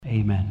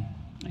Amen.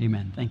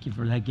 Amen. Thank you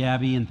for that,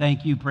 Gabby, and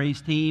thank you,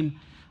 praise team.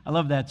 I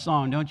love that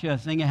song, don't you?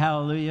 Sing a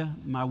hallelujah.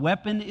 My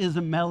weapon is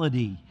a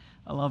melody.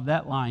 I love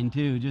that line,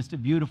 too. Just a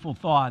beautiful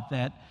thought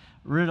that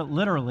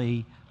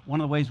literally one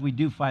of the ways we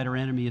do fight our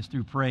enemy is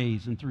through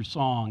praise and through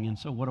song, and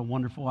so what a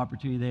wonderful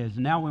opportunity that is.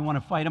 And now we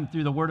want to fight them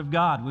through the Word of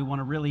God. We want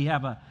to really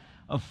have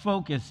a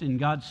focus in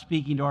God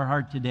speaking to our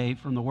heart today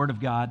from the Word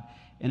of God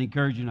and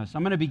encouraging us.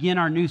 I'm going to begin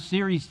our new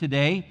series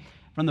today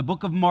from the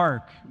book of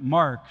Mark.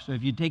 So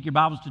if you take your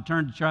Bibles to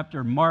turn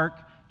to Mark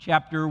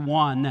chapter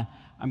 1,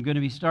 I'm going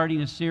to be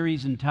starting a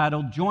series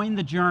entitled Join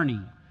the Journey.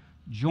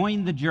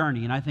 Join the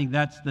Journey, and I think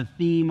that's the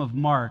theme of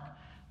Mark.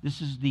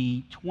 This is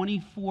the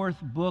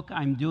 24th book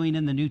I'm doing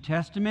in the New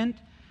Testament.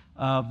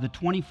 Of the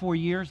 24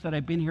 years that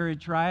I've been here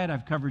at Triad,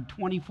 I've covered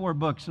 24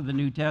 books of the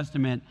New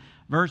Testament,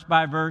 verse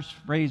by verse,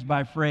 phrase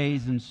by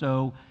phrase, and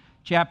so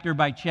chapter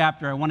by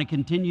chapter. I want to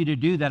continue to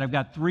do that. I've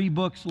got 3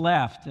 books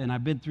left, and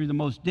I've been through the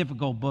most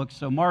difficult books,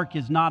 so Mark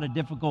is not a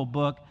difficult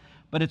book,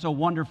 but it's a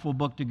wonderful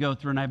book to go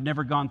through, and I've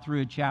never gone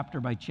through it chapter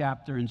by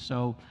chapter, and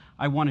so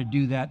I want to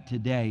do that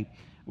today.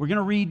 We're going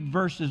to read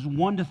verses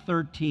 1 to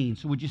 13,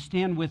 so would you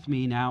stand with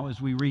me now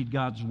as we read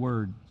God's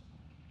Word?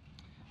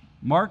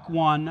 Mark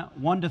 1,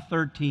 1 to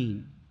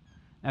 13.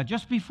 Now,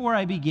 just before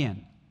I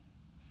begin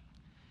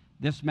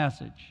this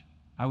message,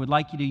 I would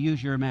like you to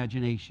use your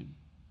imagination.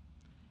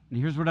 And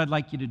here's what I'd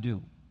like you to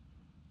do.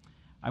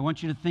 I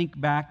want you to think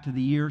back to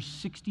the year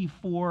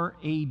 64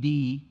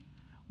 A.D.,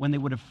 when they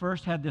would have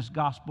first had this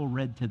gospel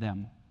read to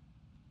them.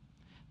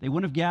 They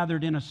wouldn't have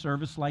gathered in a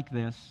service like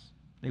this.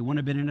 They wouldn't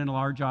have been in a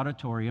large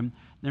auditorium.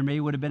 There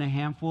would have been a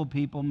handful of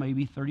people,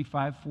 maybe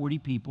 35, 40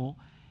 people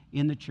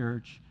in the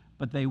church,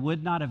 but they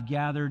would not have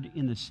gathered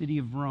in the city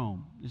of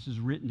Rome. This is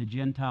written to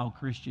Gentile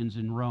Christians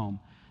in Rome.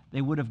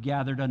 They would have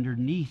gathered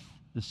underneath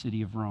the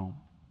city of Rome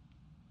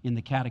in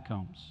the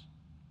catacombs.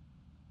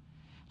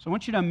 So I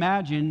want you to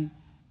imagine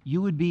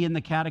you would be in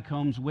the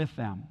catacombs with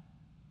them,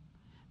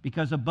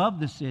 because above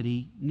the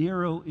city,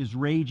 Nero is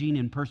raging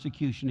in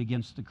persecution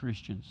against the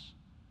Christians.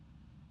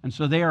 And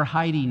so they are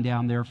hiding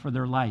down there for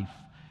their life.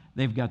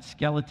 They've got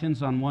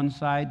skeletons on one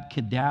side,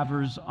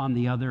 cadavers on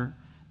the other.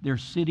 They're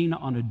sitting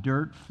on a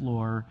dirt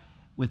floor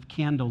with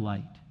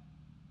candlelight.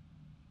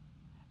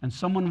 And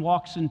someone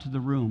walks into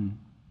the room,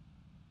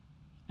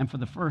 and for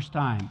the first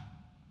time,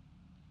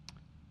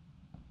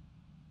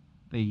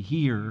 they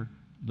hear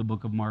the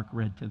book of Mark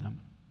read to them.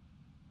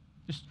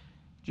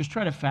 Just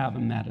try to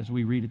fathom that as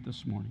we read it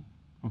this morning.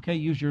 Okay,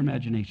 use your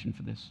imagination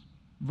for this.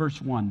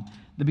 Verse 1,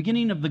 the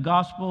beginning of the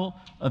gospel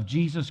of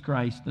Jesus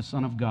Christ, the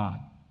Son of God.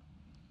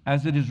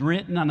 As it is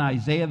written on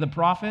Isaiah the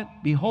prophet,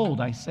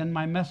 behold, I send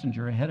my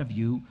messenger ahead of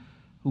you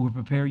who will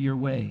prepare your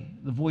way.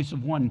 The voice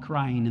of one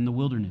crying in the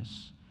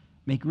wilderness,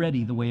 make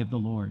ready the way of the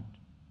Lord.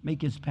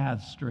 Make his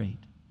paths straight.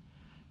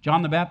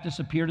 John the Baptist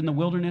appeared in the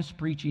wilderness,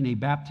 preaching a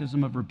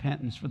baptism of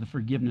repentance for the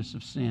forgiveness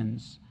of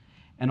sins.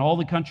 And all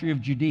the country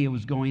of Judea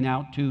was going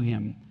out to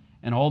him,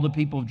 and all the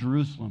people of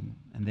Jerusalem,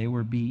 and they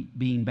were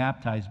being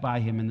baptized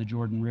by him in the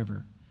Jordan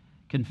River,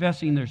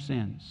 confessing their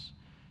sins.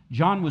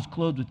 John was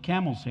clothed with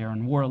camel's hair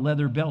and wore a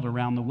leather belt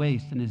around the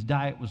waist, and his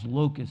diet was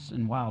locusts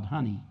and wild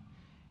honey.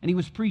 And he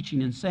was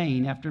preaching and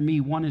saying, after me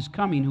one is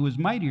coming who is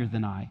mightier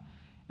than I,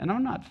 and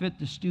I'm not fit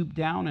to stoop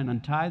down and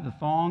untie the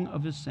thong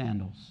of his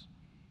sandals.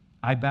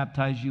 I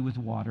baptize you with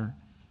water,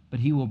 but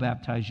he will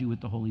baptize you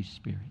with the Holy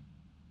Spirit.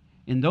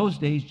 In those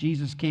days,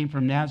 Jesus came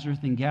from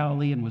Nazareth in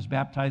Galilee and was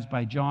baptized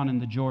by John in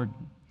the Jordan.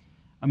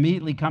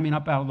 Immediately coming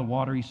up out of the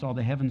water, he saw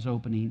the heavens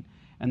opening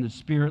and the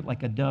Spirit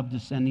like a dove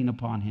descending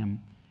upon him.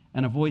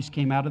 And a voice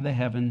came out of the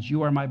heavens,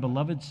 you are my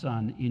beloved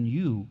Son, in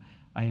you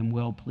I am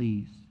well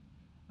pleased.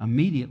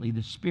 Immediately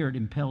the Spirit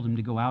impelled him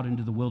to go out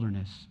into the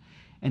wilderness.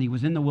 And he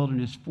was in the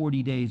wilderness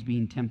 40 days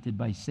being tempted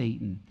by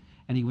Satan.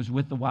 And he was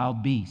with the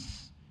wild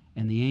beasts,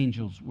 and the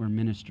angels were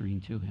ministering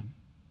to him.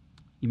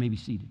 You may be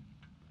seated.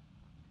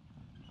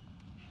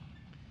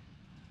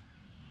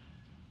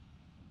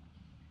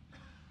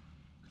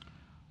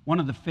 One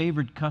of the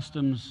favorite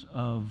customs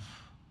of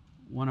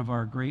one of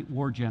our great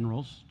war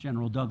generals,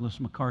 General Douglas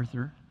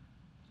MacArthur,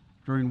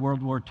 during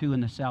World War II in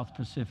the South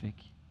Pacific,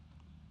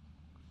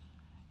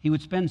 he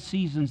would spend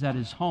seasons at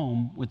his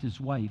home with his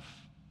wife.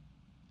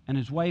 And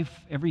his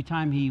wife, every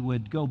time he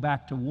would go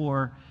back to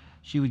war,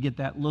 she would get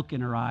that look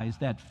in her eyes,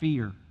 that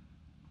fear.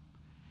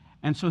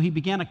 And so he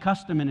began a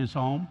custom in his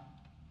home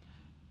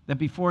that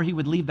before he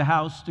would leave the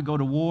house to go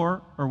to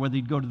war or whether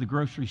he'd go to the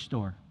grocery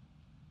store,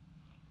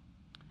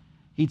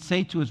 he'd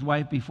say to his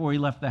wife before he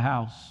left the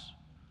house,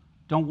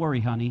 don't worry,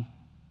 honey,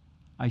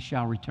 I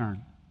shall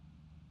return.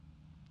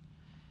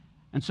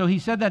 And so he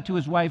said that to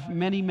his wife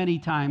many, many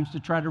times to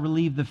try to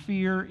relieve the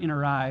fear in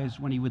her eyes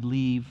when he would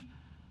leave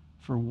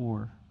for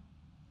war.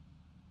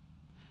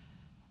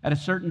 At a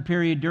certain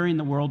period during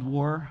the World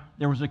War,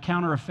 there was a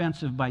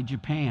counteroffensive by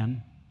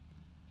Japan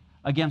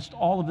against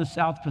all of the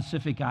South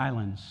Pacific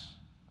islands.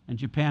 And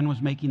Japan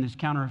was making this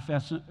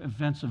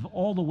counteroffensive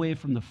all the way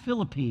from the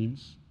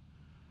Philippines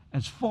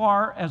as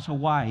far as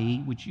Hawaii,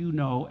 which you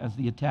know as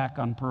the attack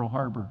on Pearl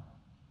Harbor.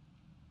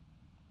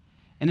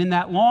 And in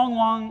that long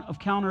line of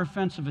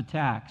counteroffensive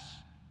attacks,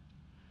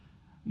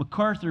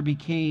 MacArthur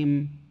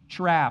became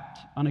trapped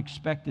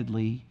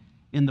unexpectedly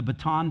in the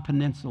Bataan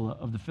Peninsula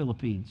of the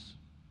Philippines.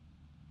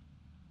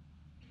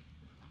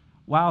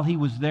 While he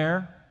was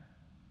there,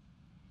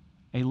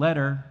 a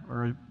letter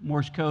or a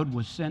Morse code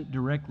was sent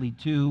directly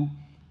to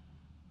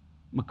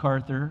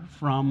MacArthur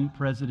from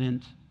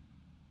President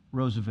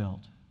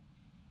Roosevelt.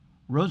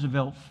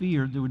 Roosevelt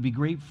feared there would be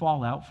great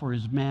fallout for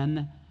his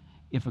men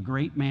if a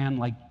great man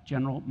like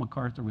General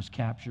MacArthur was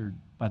captured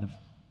by the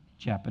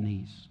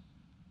Japanese.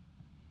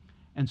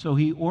 And so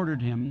he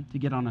ordered him to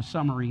get on a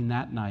submarine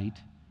that night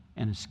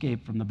and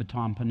escape from the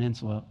Bataan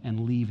Peninsula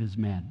and leave his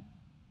men.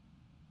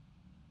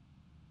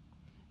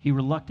 He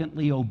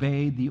reluctantly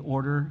obeyed the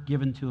order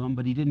given to him,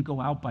 but he didn't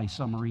go out by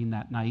submarine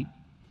that night.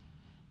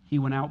 He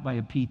went out by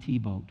a PT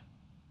boat.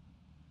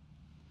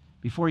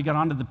 Before he got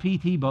onto the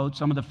PT boat,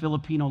 some of the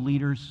Filipino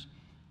leaders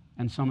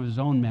and some of his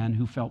own men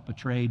who felt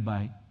betrayed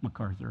by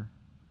MacArthur,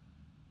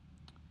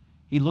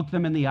 he looked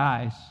them in the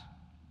eyes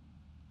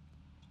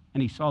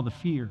and he saw the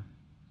fear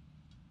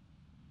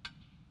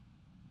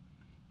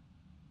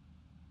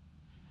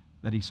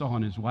that he saw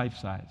in his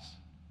wife's eyes.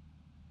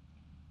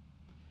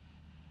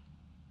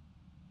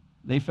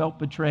 They felt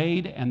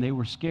betrayed and they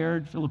were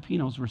scared.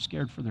 Filipinos were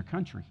scared for their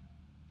country.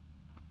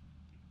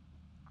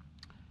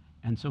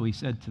 And so he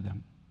said to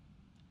them,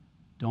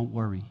 "Don't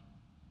worry,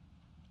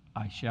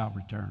 I shall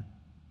return."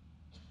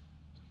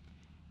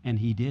 And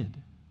he did.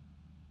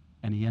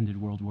 And he ended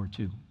World War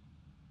II.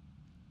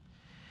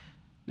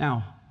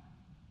 Now,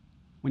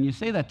 when you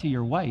say that to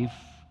your wife,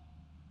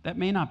 that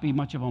may not be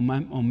much of a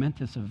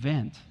momentous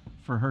event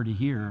for her to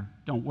hear.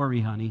 "Don't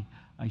worry, honey,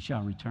 I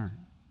shall return."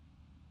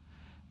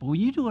 But when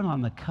you do it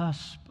on the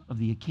cusp of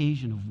the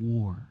occasion of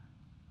war,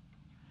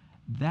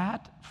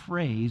 that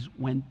phrase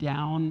went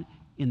down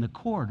in the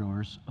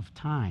corridors of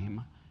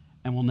time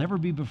and will never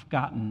be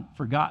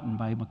forgotten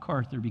by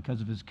MacArthur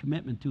because of his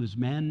commitment to his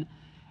men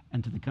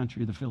and to the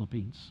country of the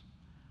Philippines.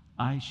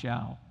 I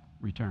shall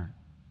return.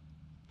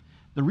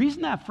 The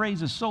reason that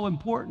phrase is so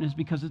important is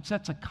because it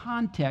sets a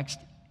context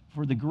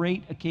for the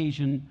great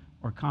occasion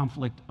or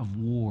conflict of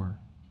war.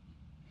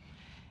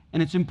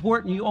 And it's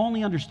important you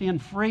only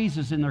understand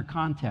phrases in their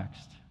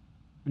context.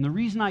 And the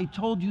reason I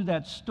told you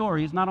that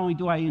story is not only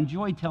do I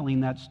enjoy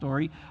telling that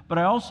story, but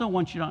I also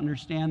want you to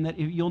understand that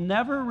you'll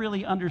never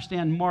really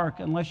understand Mark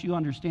unless you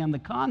understand the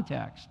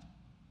context.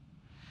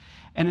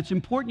 And it's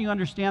important you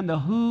understand the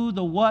who,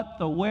 the what,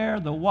 the where,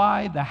 the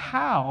why, the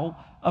how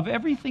of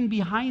everything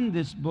behind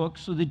this book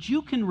so that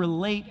you can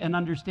relate and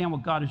understand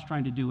what God is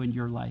trying to do in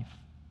your life.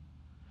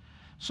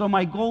 So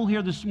my goal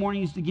here this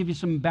morning is to give you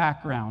some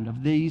background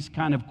of these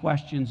kind of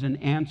questions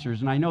and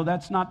answers. And I know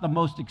that's not the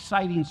most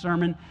exciting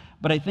sermon,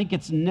 but I think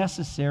it's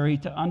necessary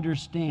to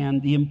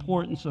understand the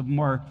importance of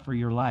Mark for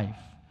your life.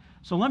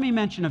 So let me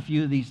mention a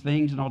few of these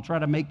things, and I'll try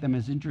to make them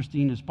as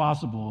interesting as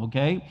possible,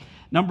 okay?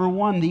 Number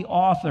one, the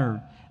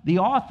author. The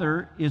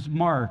author is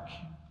Mark.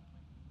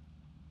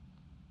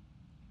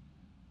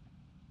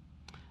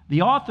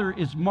 The author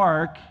is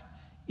Mark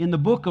in the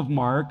book of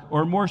Mark,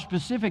 or more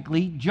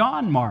specifically,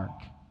 John Mark.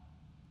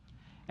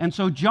 And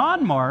so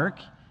John Mark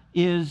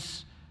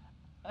is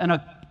an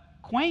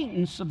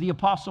acquaintance of the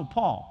Apostle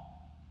Paul.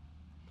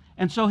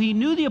 And so he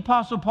knew the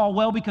Apostle Paul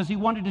well because he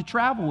wanted to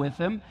travel with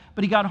him,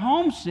 but he got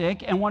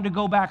homesick and wanted to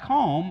go back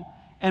home,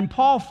 and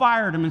Paul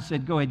fired him and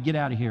said, "Go ahead, get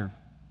out of here.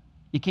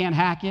 You can't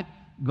hack it,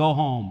 go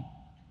home."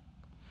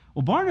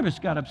 Well, Barnabas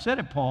got upset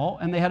at Paul,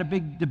 and they had a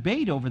big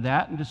debate over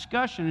that and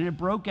discussion, and it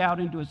broke out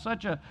into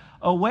such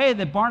a way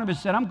that Barnabas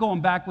said, "I'm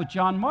going back with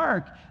John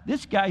Mark.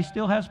 This guy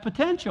still has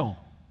potential."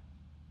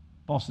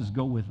 Paul says,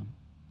 "Go with him."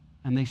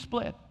 And they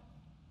split.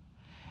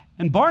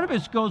 And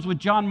Barnabas goes with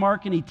John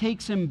Mark, and he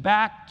takes him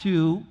back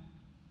to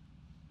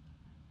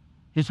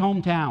his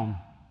hometown.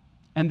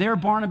 And there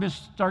Barnabas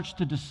starts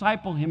to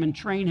disciple him and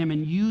train him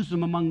and use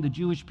him among the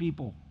Jewish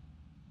people.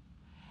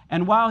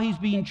 And while he's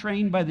being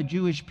trained by the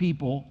Jewish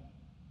people,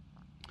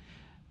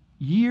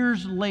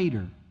 years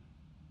later,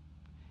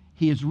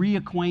 he is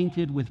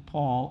reacquainted with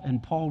Paul,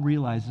 and Paul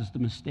realizes the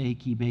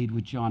mistake he made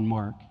with John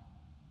Mark.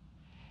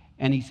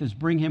 And he says,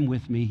 "Bring him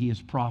with me. He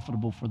is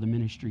profitable for the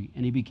ministry."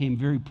 And he became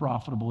very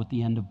profitable at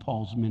the end of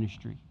Paul's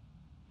ministry.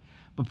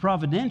 But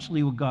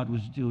providentially, what God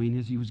was doing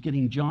is he was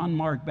getting John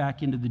Mark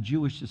back into the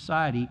Jewish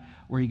society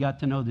where he got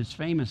to know this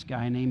famous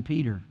guy named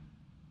Peter.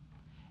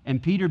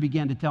 And Peter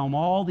began to tell him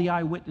all the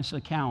eyewitness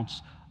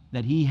accounts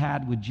that he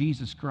had with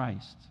Jesus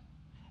Christ.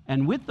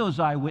 And with those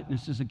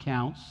eyewitnesses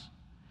accounts,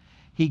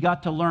 he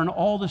got to learn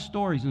all the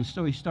stories, and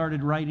so he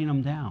started writing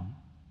them down.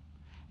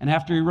 And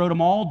after he wrote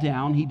them all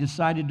down, he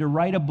decided to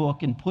write a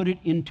book and put it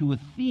into a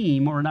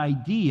theme or an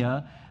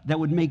idea that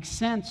would make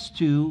sense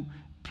to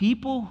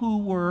people who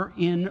were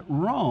in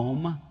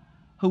Rome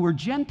who were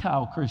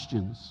Gentile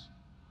Christians.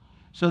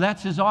 So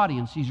that's his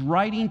audience. He's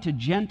writing to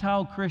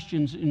Gentile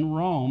Christians in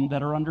Rome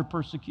that are under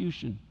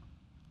persecution.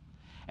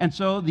 And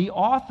so the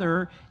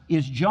author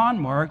is John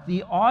Mark.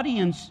 The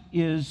audience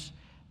is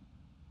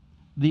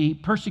the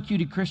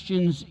persecuted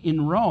Christians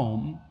in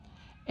Rome.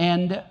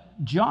 And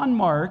John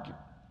Mark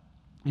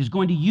is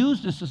going to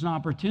use this as an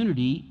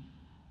opportunity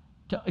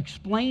to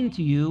explain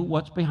to you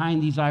what's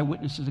behind these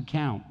eyewitnesses'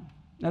 account.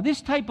 Now,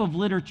 this type of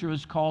literature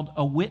is called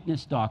a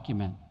witness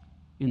document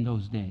in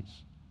those days.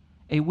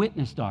 A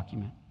witness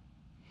document.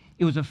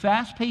 It was a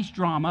fast-paced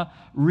drama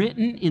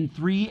written in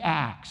 3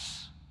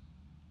 acts.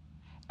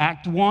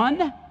 Act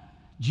 1,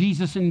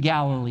 Jesus in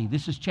Galilee.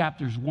 This is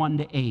chapters 1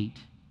 to 8.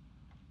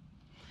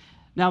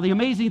 Now, the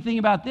amazing thing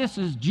about this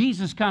is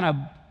Jesus kind of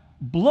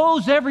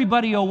blows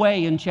everybody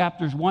away in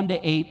chapters 1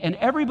 to 8, and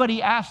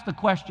everybody asks the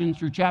question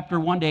through chapter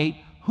 1 to 8,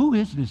 who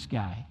is this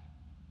guy?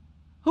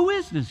 Who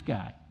is this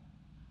guy?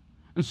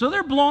 And so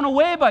they're blown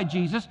away by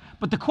Jesus,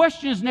 but the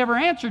question is never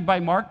answered by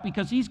Mark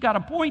because he's got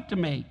a point to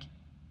make.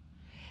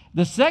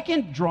 The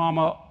second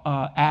drama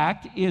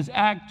act is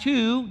Act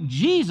 2,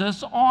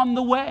 Jesus on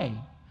the way.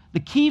 The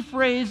key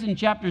phrase in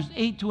chapters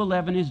 8 to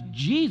 11 is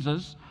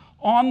Jesus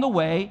on the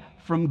way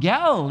from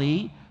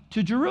Galilee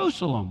to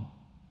Jerusalem.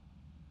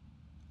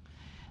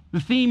 The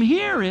theme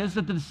here is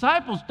that the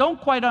disciples don't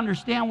quite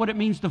understand what it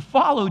means to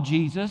follow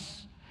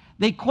Jesus.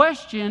 They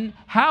question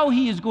how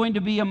he is going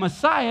to be a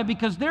Messiah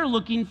because they're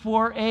looking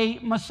for a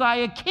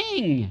Messiah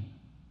king.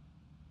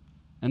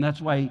 And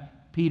that's why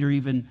Peter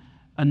even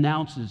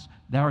announces,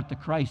 "Thou art the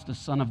Christ, the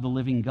Son of the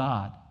living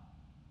God."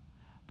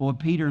 But what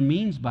Peter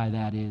means by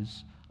that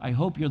is, I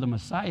hope you're the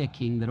Messiah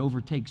king that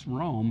overtakes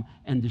Rome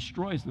and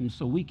destroys them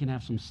so we can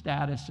have some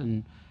status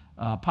and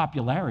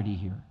popularity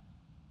here.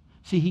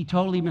 See, he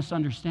totally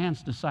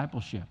misunderstands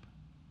discipleship.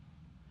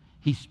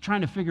 He's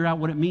trying to figure out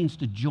what it means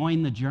to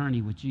join the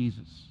journey with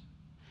Jesus.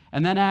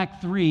 And then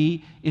Act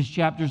 3 is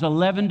chapters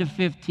 11 to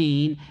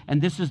 15,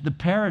 and this is the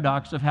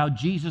paradox of how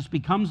Jesus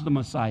becomes the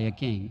Messiah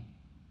king.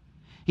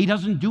 He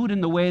doesn't do it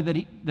in the way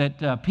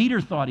that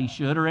Peter thought he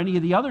should or any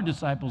of the other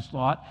disciples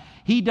thought.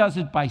 He does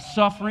it by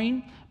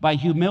suffering, by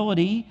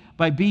humility,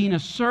 by being a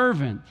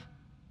servant.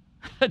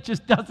 That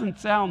just doesn't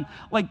sound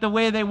like the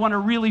way they want to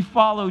really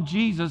follow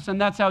Jesus.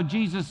 And that's how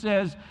Jesus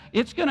says,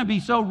 it's going to be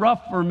so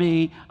rough for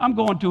me. I'm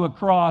going to a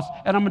cross,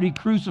 and I'm going to be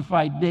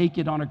crucified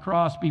naked on a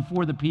cross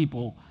before the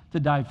people to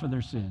die for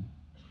their sin.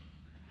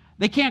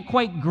 They can't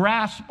quite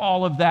grasp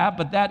all of that,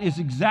 but that is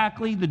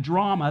exactly the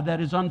drama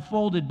that is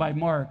unfolded by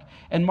Mark.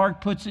 And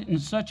Mark puts it in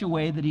such a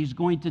way that he's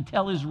going to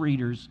tell his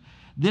readers,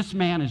 this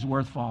man is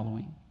worth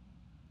following.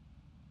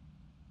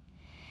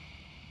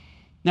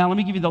 Now, let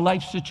me give you the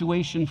life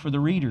situation for the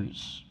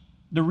readers.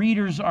 The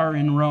readers are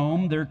in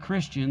Rome. They're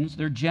Christians.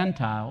 They're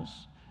Gentiles.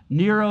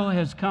 Nero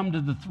has come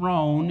to the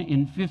throne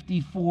in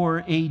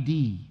 54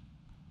 AD.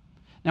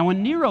 Now,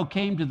 when Nero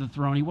came to the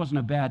throne, he wasn't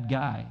a bad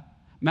guy.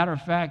 Matter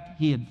of fact,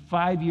 he had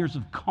 5 years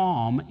of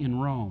calm in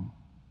Rome.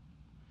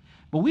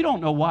 But we don't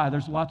know why.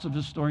 There's lots of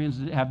historians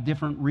that have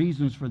different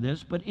reasons for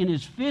this. But in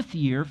his 5th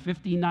year,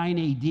 59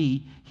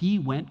 AD, he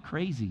went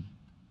crazy.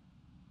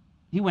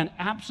 He went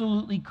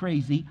absolutely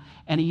crazy,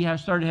 and he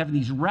started having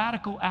these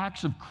radical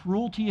acts of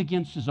cruelty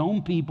against his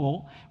own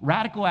people,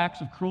 radical acts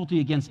of cruelty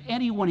against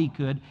anyone he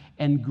could,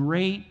 and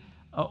great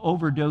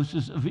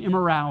overdoses of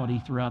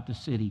immorality throughout the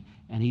city.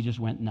 And he just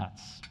went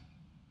nuts.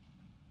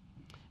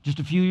 Just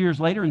a few years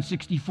later, in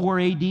 64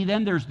 AD,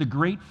 then there's the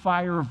Great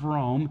Fire of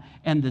Rome,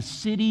 and the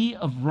city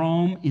of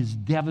Rome is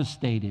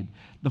devastated.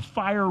 The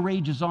fire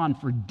rages on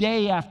for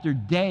day after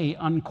day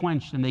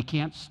unquenched, and they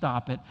can't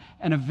stop it.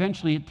 And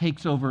eventually it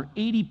takes over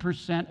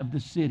 80% of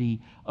the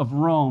city of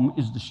Rome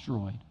is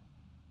destroyed.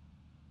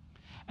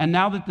 And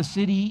now that the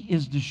city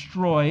is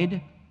destroyed,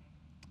 it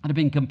would have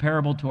been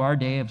comparable to our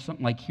day of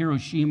something like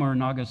Hiroshima or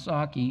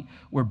Nagasaki,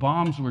 where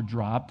bombs were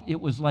dropped.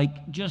 It was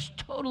like just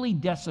totally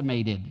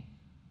decimated.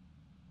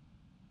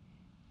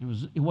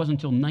 It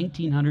wasn't until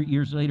 1900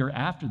 years later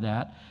after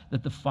that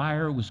that the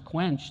fire was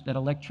quenched, that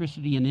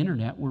electricity and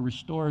internet were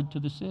restored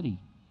to the city.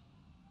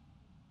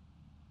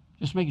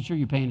 Just making sure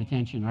you're paying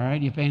attention, all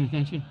right? You paying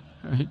attention?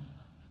 All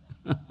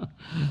right.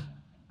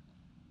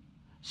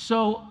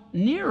 So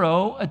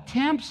Nero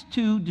attempts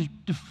to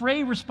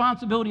defray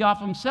responsibility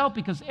off himself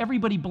because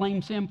everybody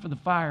blames him for the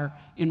fire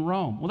in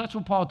Rome. Well, that's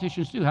what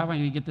politicians do. How am I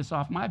going to get this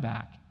off my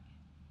back?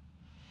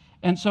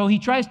 And so he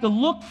tries to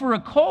look for a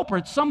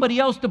culprit, somebody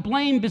else to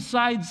blame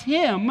besides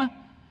him.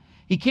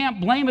 He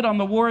can't blame it on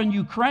the war in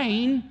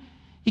Ukraine.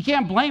 He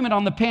can't blame it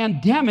on the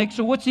pandemic,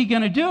 so what's he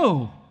going to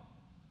do?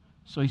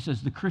 So he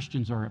says the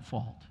Christians are at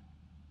fault.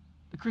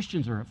 The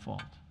Christians are at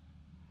fault.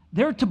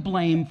 They're to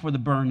blame for the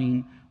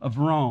burning of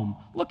Rome.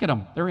 Look at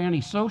them. They're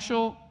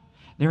antisocial.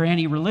 They're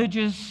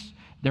anti-religious.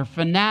 They're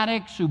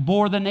fanatics who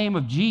bore the name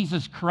of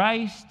Jesus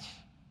Christ.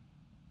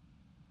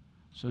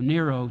 So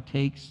Nero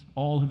takes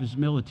all of his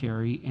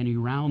military and he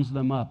rounds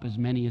them up, as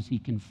many as he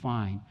can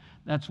find.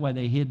 That's why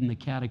they hid in the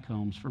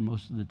catacombs for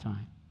most of the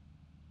time.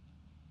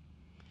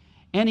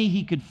 Any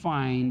he could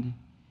find,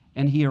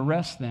 and he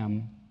arrests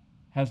them,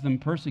 has them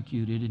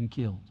persecuted and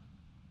killed.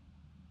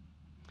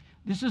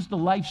 This is the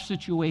life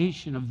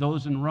situation of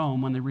those in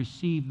Rome when they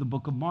received the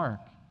book of Mark.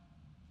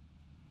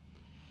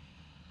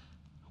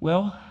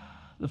 Well,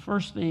 the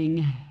first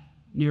thing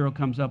Nero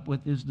comes up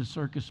with is the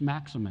Circus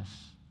Maximus.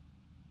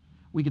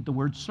 We get the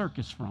word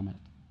circus from it.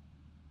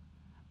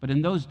 But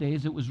in those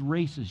days, it was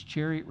races,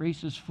 chariot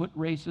races, foot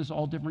races,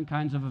 all different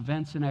kinds of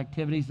events and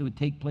activities that would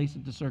take place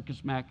at the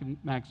Circus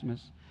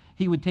Maximus.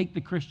 He would take the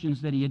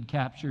Christians that he had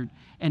captured,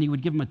 and he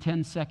would give them a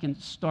 10-second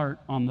start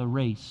on the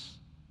race.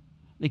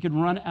 They could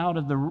run out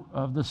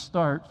of the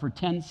start for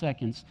 10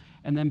 seconds,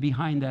 and then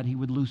behind that, he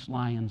would loose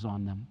lions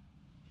on them.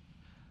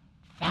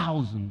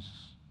 Thousands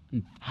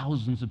and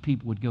thousands of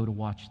people would go to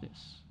watch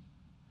this.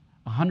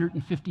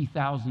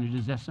 150,000, it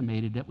is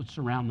estimated, that would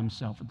surround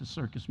themselves at the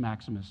Circus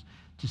Maximus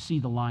to see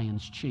the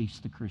lions chase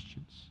the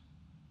Christians.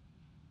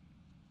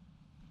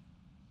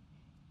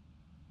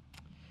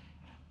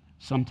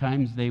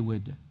 Sometimes the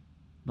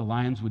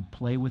lions would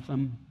play with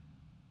them.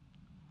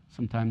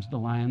 Sometimes the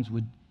lions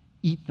would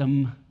eat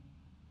them.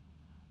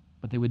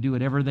 But they would do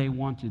whatever they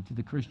wanted to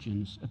the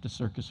Christians at the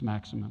Circus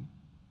Maximum.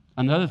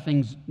 Another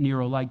thing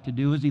Nero liked to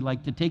do is he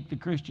liked to take the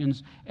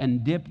Christians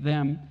and dip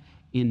them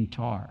in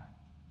tar.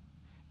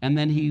 And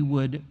then he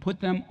would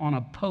put them on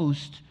a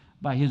post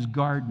by his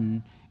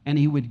garden, and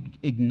he would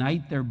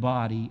ignite their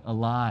body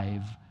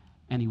alive,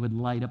 and he would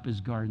light up his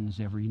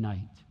gardens every night.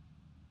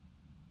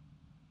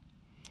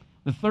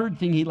 The third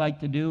thing he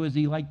liked to do is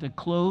he liked to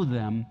clothe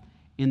them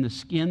in the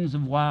skins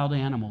of wild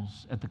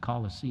animals at the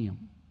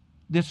Colosseum.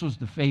 This was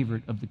the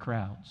favorite of the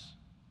crowds,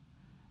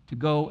 to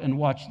go and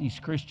watch these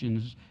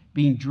Christians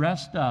being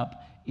dressed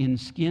up in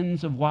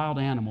skins of wild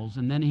animals,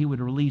 and then he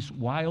would release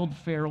wild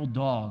feral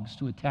dogs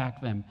to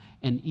attack them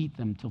and eat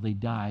them till they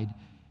died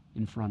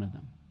in front of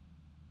them.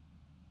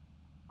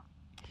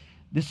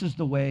 This is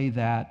the way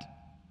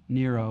that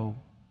Nero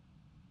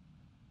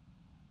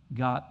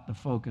got the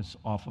focus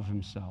off of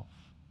himself.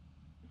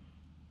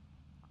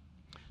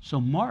 So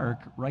Mark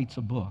writes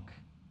a book,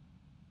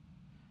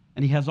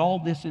 and he has all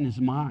this in his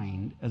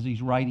mind as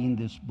he's writing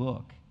this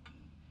book.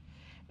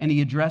 And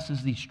he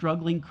addresses these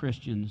struggling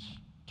Christians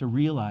to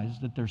realize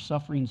that their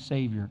suffering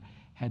Savior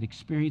had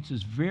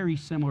experiences very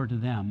similar to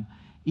them.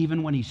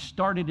 Even when he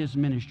started his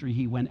ministry,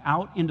 he went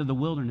out into the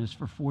wilderness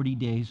for 40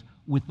 days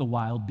with the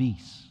wild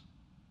beasts.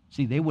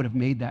 See, they would have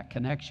made that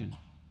connection,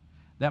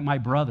 that my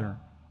brother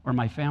or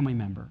my family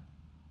member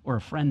or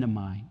a friend of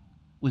mine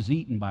was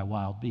eaten by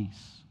wild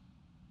beasts.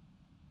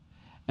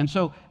 And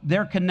so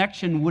their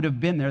connection would have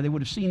been there. They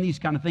would have seen these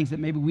kind of things that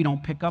maybe we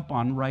don't pick up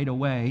on right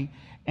away,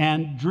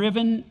 and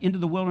driven into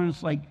the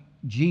wilderness like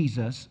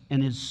Jesus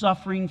and his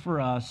suffering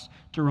for us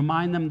to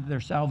remind them that their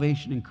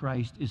salvation in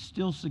Christ is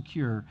still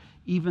secure,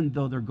 even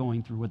though they're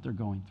going through what they're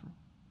going through.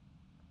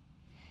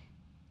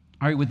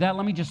 All right, with that,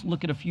 let me just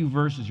look at a few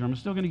verses here. I'm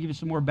still going to give you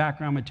some more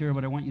background material,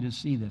 but I want you to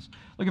see this.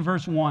 Look at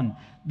verse 1.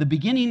 The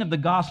beginning of the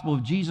gospel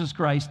of Jesus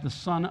Christ, the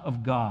Son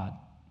of God.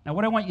 Now,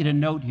 what I want you to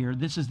note here,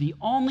 this is the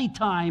only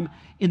time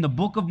in the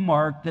book of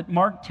Mark that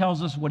Mark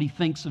tells us what he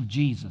thinks of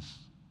Jesus.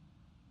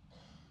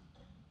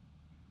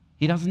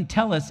 He doesn't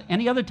tell us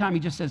any other time.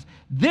 He just says,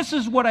 this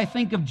is what I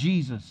think of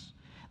Jesus.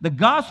 The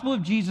gospel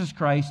of Jesus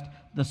Christ,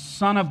 the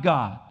Son of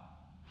God.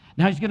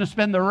 Now he's going to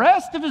spend the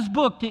rest of his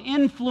book to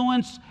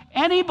influence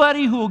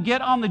anybody who will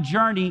get on the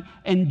journey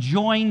and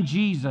join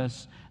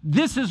Jesus.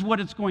 This is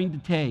what it's going to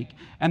take,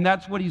 and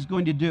that's what he's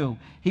going to do.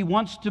 He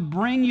wants to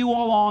bring you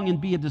along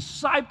and be a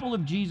disciple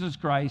of Jesus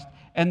Christ,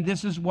 and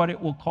this is what it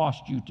will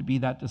cost you to be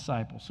that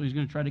disciple. So he's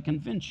going to try to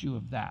convince you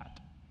of that.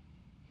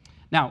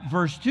 Now,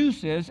 verse 2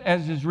 says,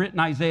 as is written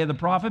Isaiah the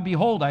prophet,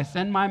 behold, I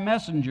send my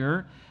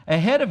messenger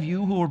ahead of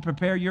you who will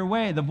prepare your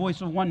way, the voice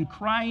of one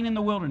crying in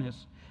the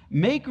wilderness,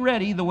 make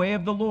ready the way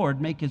of the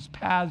Lord, make his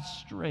paths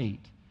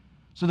straight.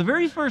 So the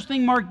very first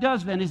thing Mark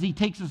does then is he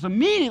takes us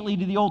immediately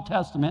to the Old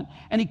Testament,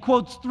 and he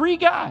quotes three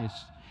guys.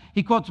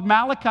 He quotes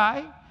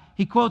Malachi,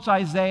 he quotes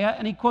Isaiah,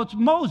 and he quotes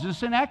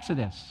Moses in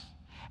Exodus.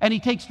 And he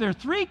takes their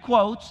three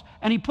quotes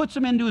and he puts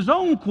them into his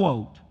own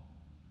quote.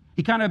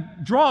 He kind of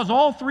draws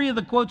all three of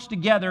the quotes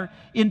together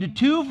into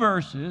two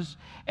verses,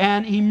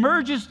 and he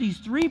merges these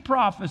three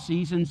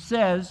prophecies and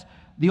says,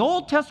 the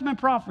Old Testament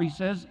prophecy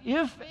says,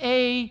 if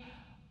a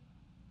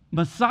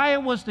Messiah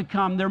was to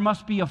come, there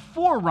must be a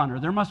forerunner,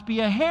 there must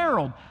be a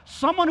herald,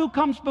 someone who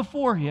comes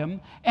before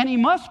him, and he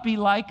must be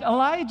like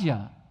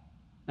Elijah.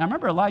 Now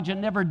remember, Elijah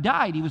never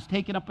died. He was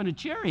taken up in a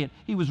chariot.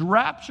 He was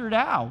raptured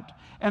out.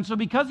 And so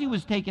because he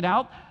was taken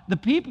out, the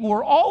people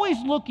were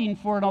always looking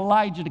for an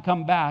Elijah to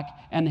come back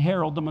and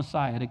herald the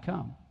Messiah to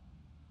come.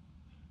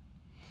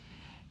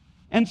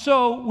 And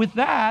so with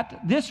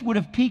that, this would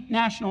have piqued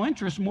national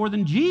interest more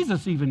than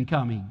Jesus even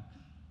coming.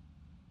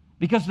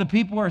 Because the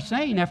people are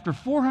saying, after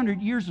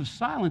 400 years of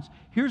silence,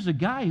 here's a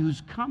guy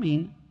who's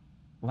coming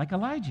like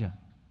Elijah.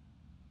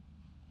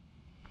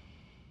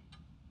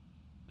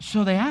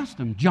 So they asked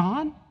him,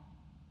 John,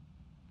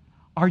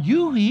 are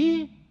you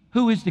he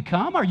who is to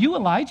come? Are you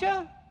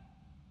Elijah?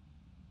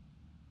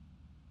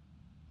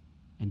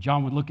 And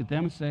John would look at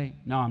them and say,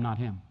 no, I'm not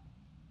him.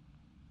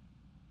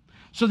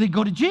 So they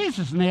go to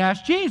Jesus and they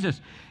ask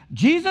Jesus,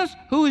 Jesus,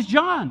 who is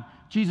John?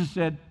 Jesus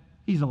said,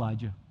 he's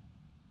Elijah.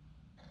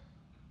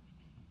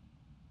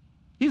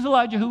 He's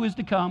Elijah who is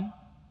to come.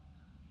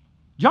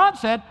 John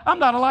said, I'm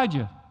not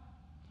Elijah.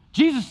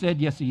 Jesus said,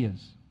 yes, he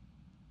is.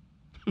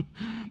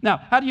 Now,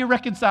 how do you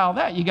reconcile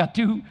that? You got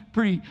two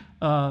pretty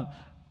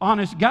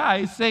honest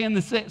guys saying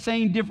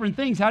different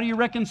things. How do you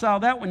reconcile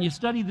that when you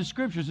study the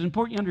Scriptures? It's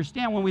important you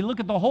understand when we look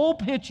at the whole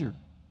picture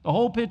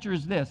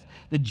is this,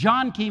 that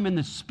John came in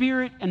the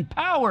spirit and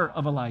power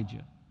of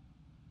Elijah.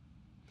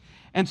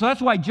 And so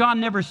that's why John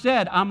never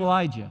said, I'm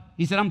Elijah.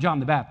 He said, I'm John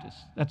the Baptist.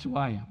 That's who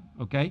I am,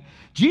 okay?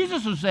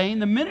 Jesus was saying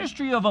the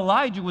ministry of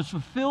Elijah was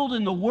fulfilled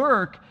in the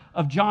work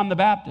of John the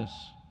Baptist.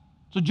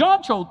 So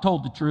John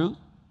told the truth.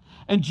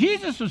 And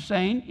Jesus was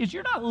saying, is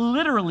you're not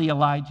literally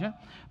Elijah,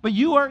 but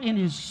you are in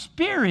his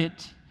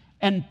spirit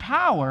and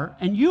power,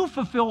 and you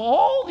fulfill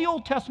all the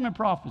Old Testament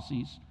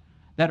prophecies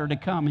that are to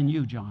come in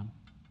you, John,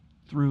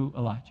 through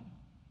Elijah.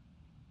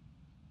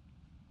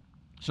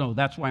 So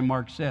that's why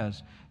Mark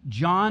says,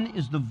 John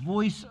is the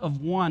voice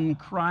of one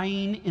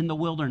crying in the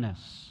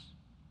wilderness.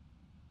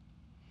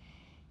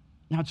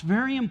 Now, it's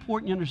very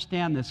important you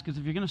understand this, because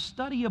if you're going to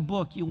study a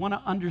book, you want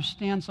to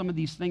understand some of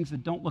these things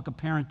that don't look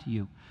apparent to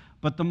you.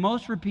 But the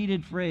most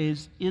repeated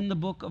phrase in the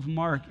book of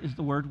Mark is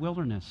the word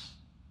wilderness.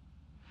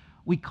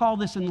 We call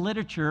this in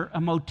literature a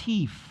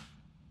motif.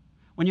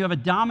 When you have a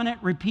dominant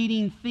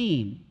repeating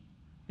theme,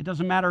 it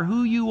doesn't matter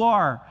who you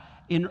are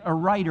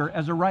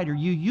as a writer,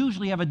 you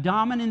usually have a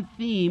dominant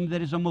theme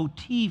that is a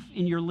motif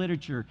in your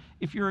literature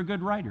if you're a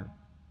good writer.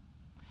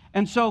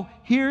 And so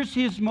here's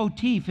his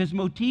motif. His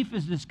motif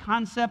is this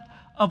concept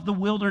of the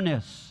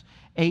wilderness,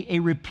 a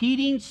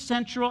repeating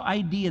central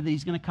idea that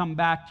he's going to come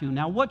back to.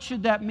 Now, what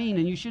should that mean?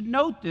 And you should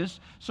note this,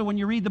 so when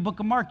you read the book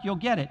of Mark, you'll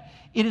get it.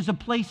 It is a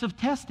place of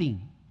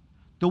testing.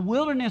 The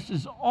wilderness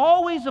is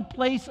always a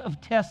place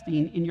of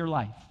testing in your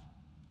life.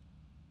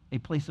 A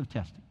place of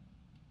testing.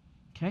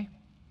 Okay?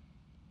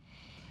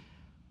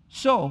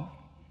 So,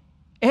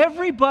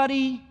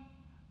 everybody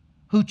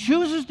who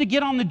chooses to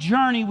get on the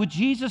journey with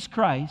Jesus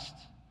Christ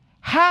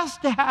has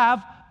to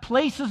have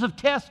places of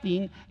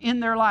testing in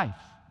their life.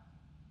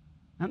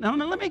 Now,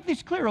 let me make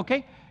this clear,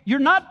 okay? You're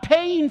not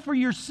paying for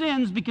your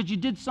sins because you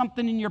did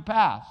something in your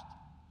past.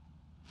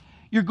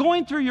 You're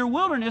going through your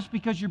wilderness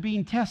because you're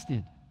being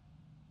tested.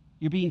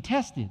 You're being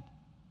tested.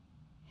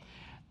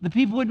 The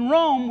people in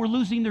Rome were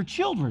losing their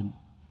children.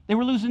 They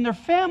were losing their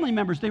family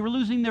members. They were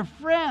losing their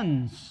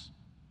friends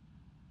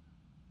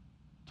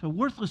to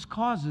worthless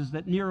causes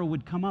that Nero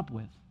would come up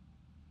with.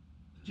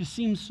 It just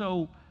seems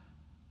so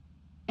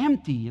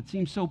empty. It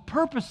seems so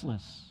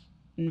purposeless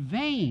and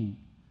vain.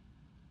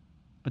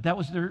 But that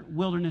was their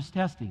wilderness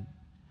testing.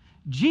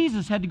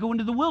 Jesus had to go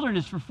into the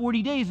wilderness for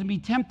 40 days and be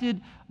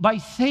tempted by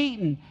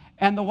Satan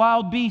and the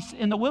wild beasts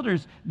in the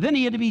wilderness. Then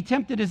he had to be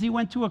tempted as he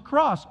went to a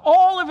cross.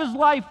 All of his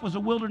life was a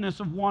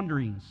wilderness of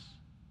wanderings.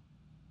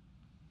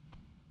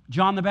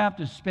 John the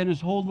Baptist spent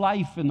his whole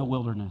life in the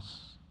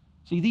wilderness.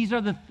 See, these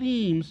are the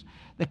themes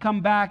that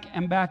come back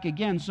and back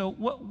again. So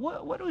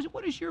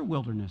what is your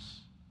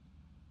wilderness?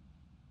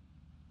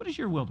 What is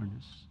your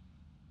wilderness?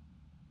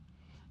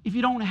 If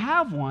you don't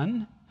have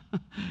one,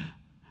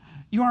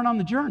 you aren't on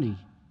the journey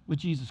with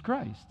Jesus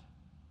Christ.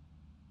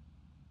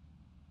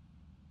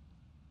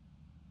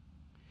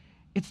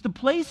 It's the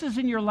places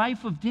in your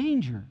life of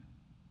danger.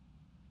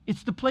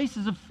 It's the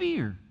places of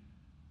fear.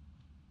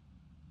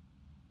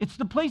 It's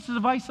the places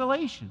of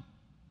isolation,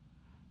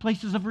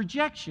 places of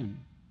rejection,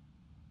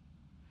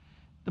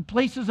 the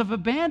places of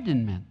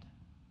abandonment,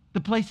 the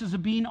places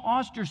of being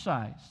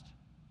ostracized.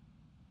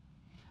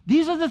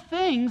 These are the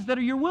things that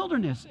are your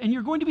wilderness, and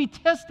you're going to be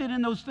tested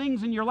in those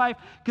things in your life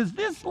because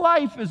this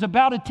life is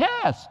about a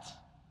test.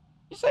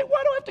 You say,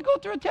 why do I have to go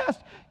through a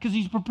test? Because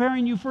he's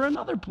preparing you for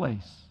another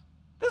place.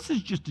 This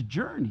is just a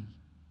journey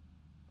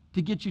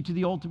to get you to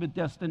the ultimate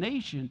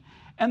destination.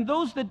 And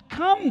those that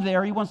come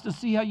there, he wants to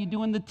see how you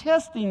do in the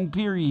testing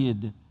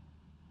period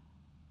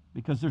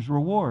because there's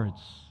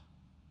rewards.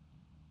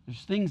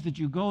 There's things that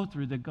you go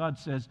through that God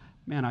says,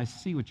 man, I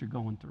see what you're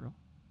going through.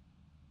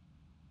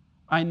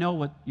 I know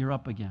what you're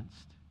up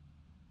against.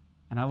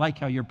 And I like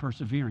how you're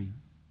persevering.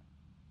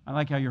 I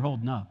like how you're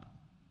holding up.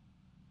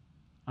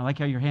 I like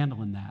how you're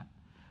handling that.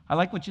 I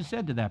like what you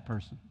said to that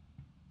person.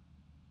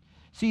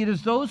 See, it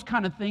is those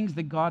kind of things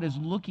that God is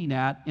looking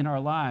at in our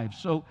lives.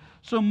 So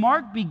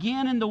Mark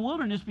began in the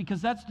wilderness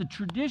because that's the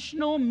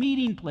traditional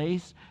meeting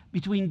place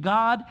between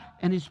God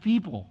and his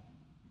people.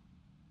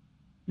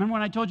 Remember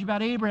when I told you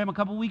about Abraham a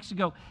couple weeks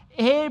ago?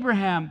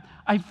 Abraham,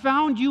 I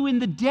found you in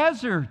the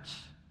desert.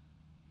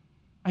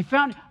 I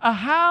found a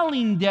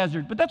howling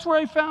desert, but that's where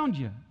I found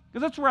you,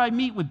 because that's where I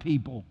meet with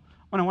people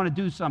when I want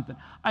to do something.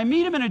 I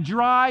meet them in a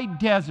dry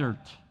desert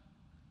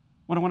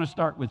when I want to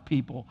start with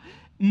people.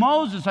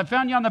 Moses, I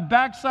found you on the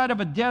backside of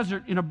a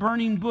desert in a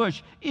burning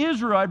bush.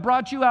 Israel, I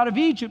brought you out of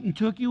Egypt and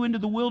took you into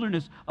the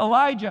wilderness.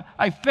 Elijah,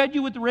 I fed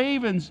you with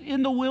ravens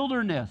in the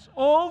wilderness.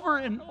 Over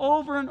and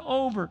over and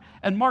over.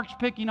 And Mark's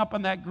picking up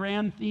on that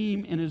grand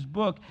theme in his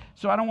book,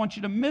 so I don't want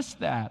you to miss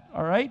that,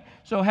 all right?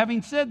 So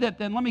having said that,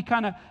 then let me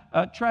kind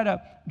of try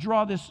to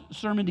draw this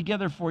sermon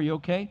together for you,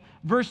 okay?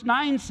 Verse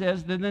 9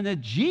 says that then that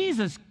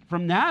Jesus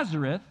from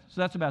Nazareth, so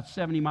that's about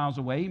 70 miles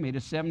away, he made a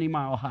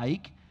 70-mile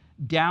hike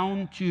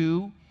down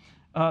to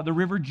the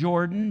River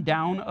Jordan,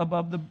 down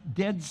above the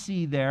Dead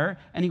Sea there,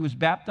 and he was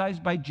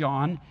baptized by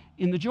John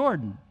in the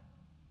Jordan.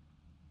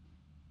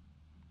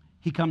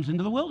 he comes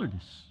into the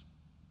wilderness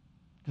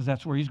because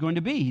that's where he's going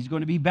to be. He's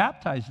going to be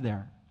baptized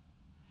there.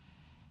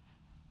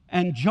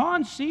 And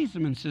John sees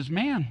him and says,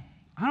 man,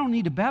 I don't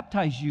need to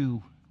baptize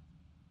you.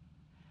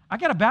 I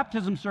got a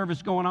baptism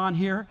service going on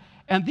here,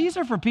 and these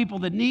are for people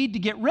that need to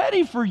get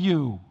ready for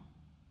you.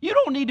 You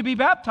don't need to be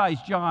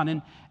baptized,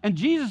 John. And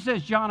Jesus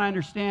says, John, I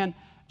understand.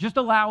 Just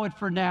allow it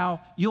for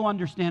now. You'll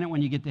understand it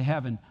when you get to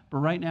heaven. But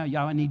right now,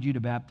 I need you to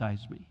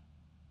baptize me.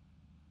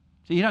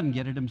 See, he doesn't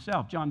get it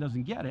himself. John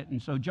doesn't get it. And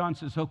so John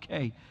says,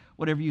 okay,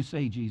 whatever you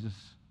say, Jesus.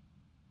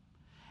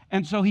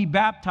 And so he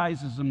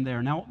baptizes him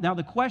there. Now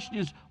the question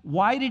is,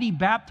 why did he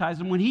baptize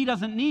him when he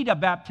doesn't need a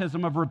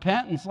baptism of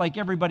repentance like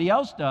everybody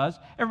else does?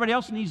 Everybody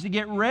else needs to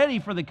get ready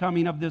for the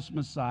coming of this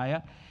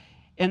Messiah.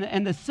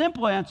 And the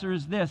simple answer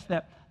is this,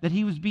 that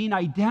he was being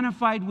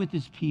identified with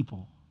his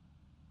people.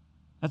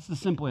 That's the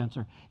simple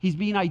answer. He's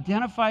being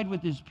identified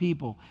with his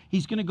people.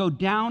 He's going to go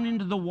down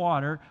into the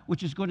water,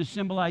 which is going to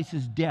symbolize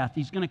his death.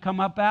 He's going to come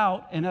up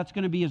out, and that's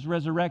going to be his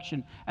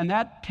resurrection. And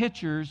that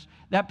pictures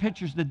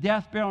the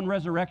death, burial, and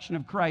resurrection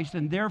of Christ.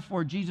 And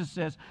therefore, Jesus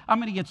says, I'm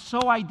going to get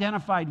so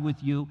identified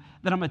with you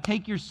that I'm going to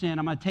take your sin,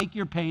 I'm going to take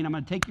your pain, I'm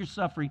going to take your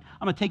suffering,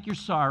 I'm going to take your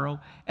sorrow,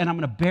 and I'm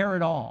going to bear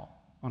it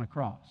all on a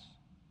cross.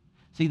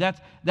 See,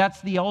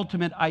 that's the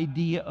ultimate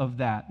idea of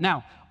that.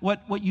 Now,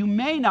 what you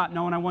may not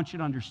know, and I want you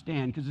to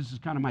understand, because this is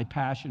kind of my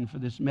passion for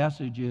this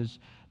message, is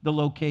the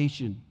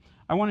location.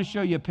 I want to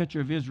show you a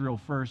picture of Israel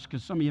first,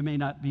 because some of you may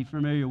not be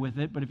familiar with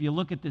it, but if you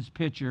look at this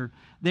picture,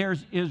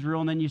 there's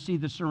Israel, and then you see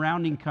the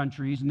surrounding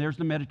countries, and there's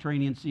the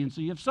Mediterranean Sea, and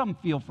so you have some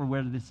feel for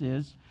where this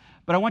is.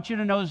 But I want you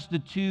to notice the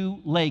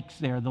two lakes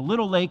there. The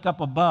little lake up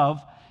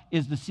above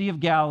is the Sea of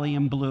Galilee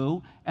in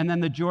blue, and then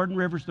the Jordan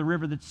River is the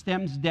river that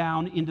stems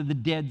down into the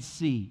Dead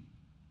Sea.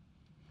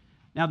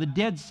 Now, the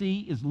Dead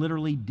Sea is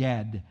literally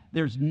dead.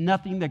 There's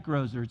nothing that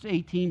grows there. It's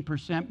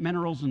 18%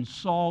 minerals and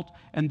salt,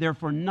 and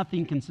therefore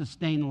nothing can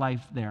sustain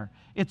life there.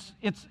 It's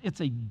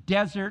a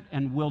desert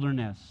and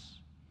wilderness.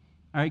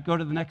 All right, go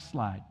to the next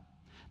slide.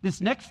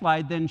 This next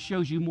slide then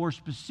shows you more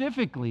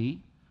specifically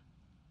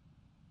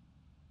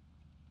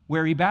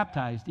where he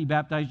baptized. He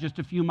baptized just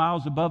a few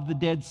miles above the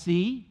Dead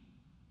Sea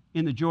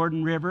in the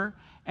Jordan River,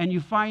 and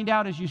you find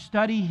out as you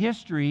study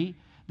history,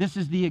 this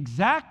is the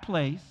exact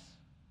place.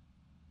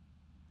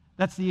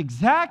 That's the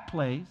exact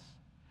place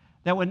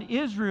that when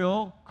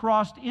Israel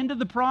crossed into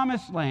the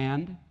Promised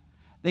Land,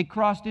 they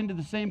crossed into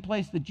the same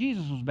place that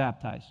Jesus was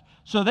baptized.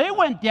 So they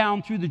went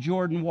down through the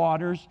Jordan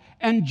waters,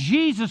 and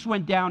Jesus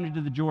went down into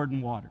the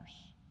Jordan waters.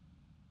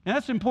 And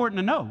that's important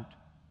to note.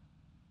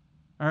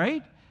 All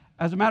right?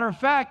 As a matter of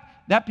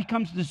fact, that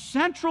becomes the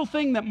central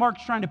thing that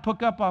Mark's trying to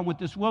pick up on with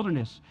this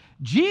wilderness.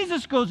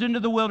 Jesus goes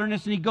into the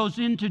wilderness, and he goes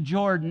into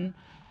Jordan.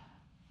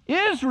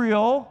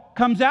 Israel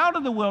comes out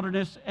of the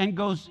wilderness and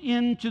goes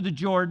into the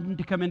Jordan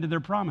to come into their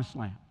promised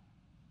land.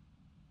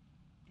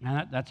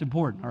 And that's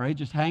important, all right?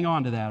 Just hang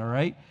on to that, all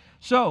right?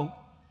 So,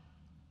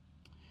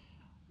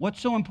 what's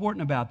so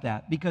important about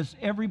that? Because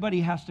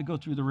everybody has to go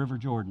through the River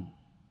Jordan.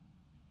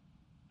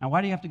 Now,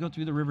 why do you have to go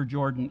through the River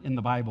Jordan in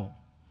the Bible?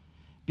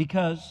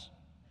 Because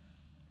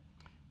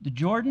the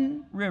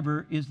Jordan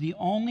River is the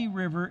only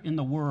river in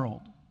the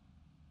world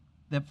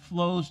that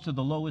flows to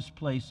the lowest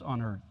place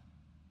on earth.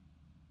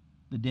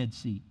 The Dead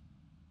Sea.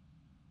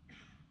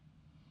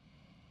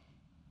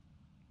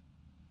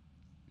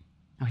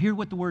 Now, hear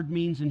what the word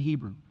means in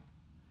Hebrew.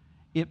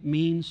 It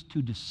means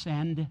to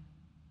descend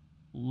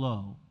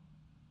low.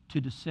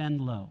 To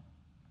descend low.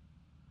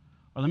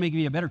 Or let me give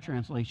you a better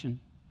translation.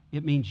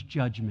 It means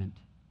judgment.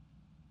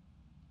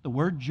 The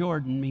word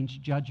Jordan means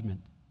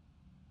judgment.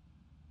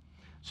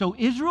 So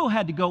Israel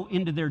had to go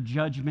into their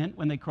judgment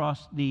when they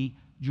crossed the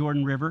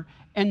Jordan River,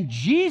 and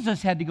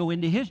Jesus had to go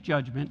into his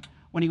judgment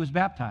when he was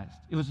baptized.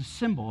 It was a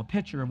symbol, a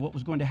picture of what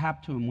was going to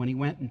happen to him when he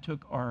went and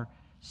took our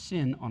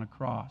sin on a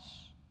cross.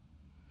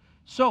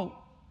 So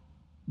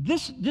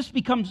this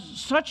becomes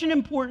such an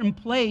important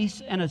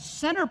place and a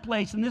center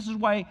place, and this is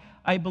why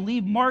I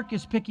believe Mark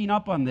is picking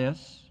up on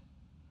this.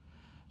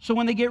 So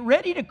when they get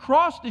ready to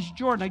cross this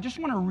Jordan, I just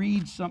want to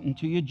read something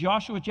to you.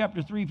 Joshua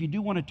chapter 3, if you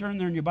do want to turn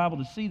there in your Bible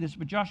to see this,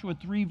 but Joshua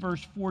 3,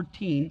 verse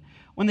 14.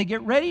 When they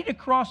get ready to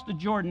cross the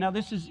Jordan, now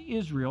this is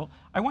Israel,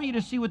 I want you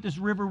to see what this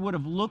river would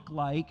have looked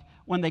like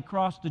when they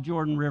crossed the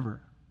Jordan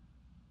River.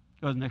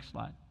 Go to the next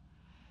slide.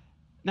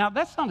 Now,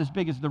 that's not as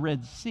big as the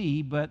Red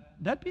Sea, but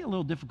that'd be a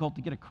little difficult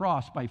to get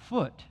across by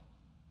foot.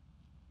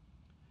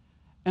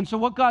 And so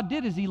what God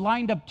did is he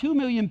lined up 2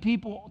 million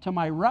people to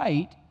my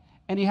right,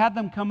 and he had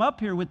them come up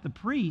here with the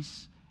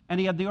priests, and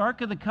he had the Ark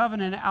of the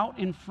Covenant out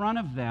in front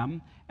of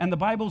them. And the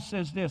Bible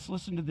says this,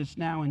 listen to this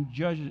now in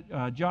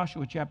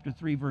Joshua chapter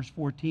 3, verse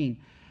 14.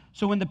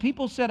 So when the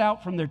people set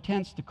out from their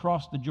tents to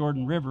cross the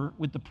Jordan River,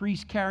 with the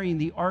priests carrying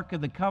the Ark of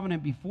the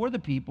Covenant before the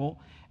people,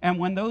 and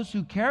when those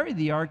who carried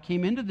the Ark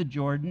came into the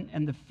Jordan,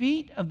 and the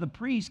feet of the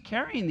priests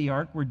carrying the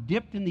Ark were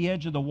dipped in the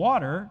edge of the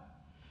water,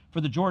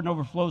 for the Jordan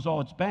overflows all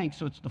its banks,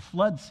 so it's the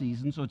flood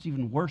season, so it's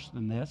even worse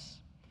than this.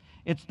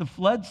 It's the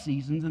flood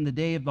seasons and the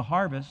day of the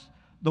harvest.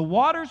 The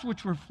waters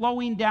which were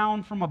flowing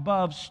down from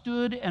above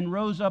stood and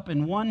rose up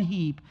in one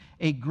heap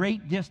a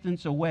great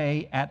distance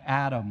away at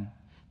Adam,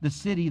 the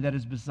city that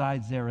is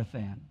beside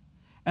Zarethan.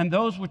 And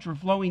those which were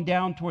flowing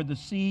down toward the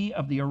sea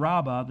of the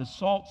Arabah, the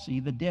salt sea,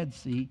 the Dead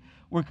Sea,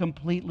 were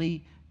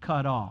completely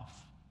cut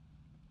off.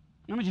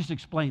 Let me just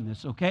explain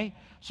this, okay?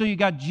 So you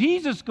got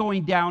Jesus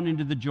going down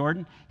into the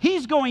Jordan.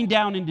 He's going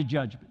down into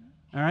judgment,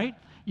 all right?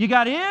 You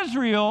got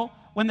Israel,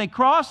 when they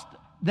crossed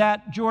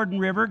that Jordan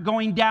River,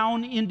 going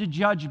down into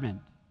judgment.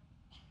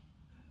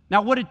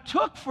 Now, what it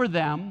took for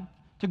them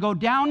to go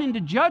down into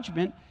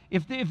judgment,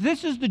 if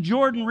this is the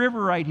Jordan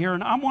River right here,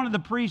 and I'm one of the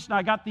priests, and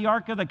I got the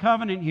Ark of the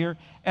Covenant here,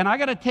 and I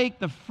got to take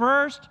the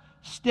first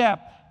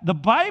step. The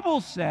Bible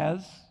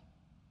says,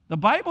 the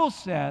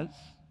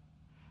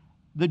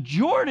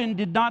Jordan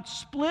did not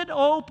split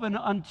open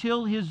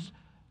until his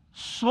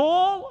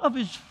sole of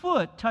his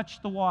foot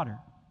touched the water.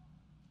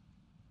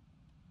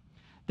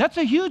 That's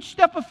a huge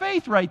step of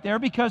faith right there,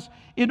 because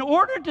in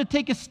order to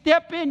take a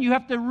step in, you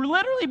have to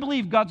literally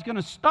believe God's going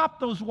to stop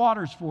those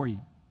waters for you.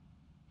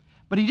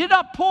 But he did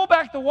not pull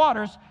back the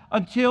waters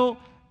until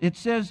it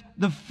says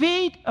the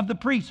feet of the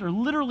priests, or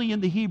literally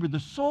in the Hebrew,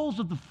 the soles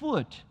of the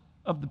foot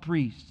of the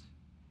priests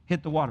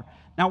hit the water.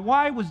 Now,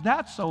 why was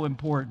that so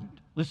important?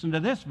 Listen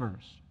to this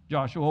verse,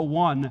 Joshua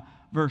 1,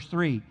 verse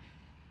 3.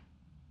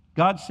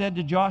 God said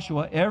to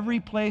Joshua, "Every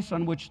place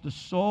on which the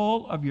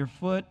sole of your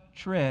foot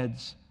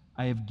treads,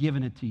 I have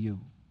given it to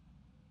you."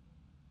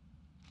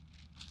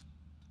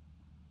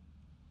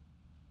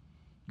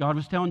 God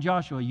was telling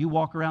Joshua, you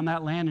walk around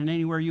that land, and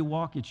anywhere you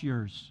walk, it's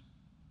yours.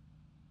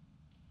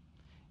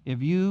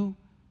 If you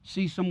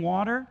see some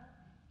water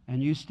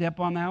and you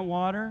step on that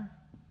water,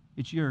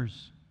 it's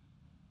yours.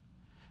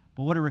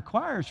 But what it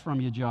requires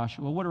from you,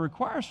 Joshua, what it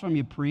requires from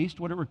you, priest,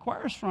 what it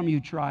requires from you,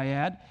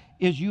 triad,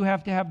 is you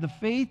have to have the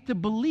faith to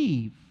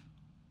believe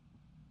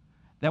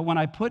that when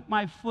I put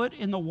my foot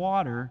in the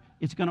water,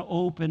 it's going to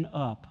open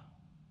up.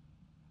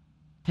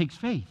 Takes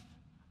faith.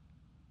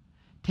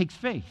 Takes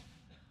faith.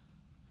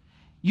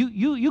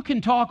 You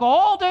can talk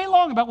all day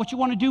long about what you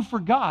want to do for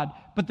God,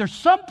 but there's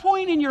some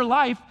point in your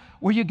life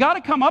where you got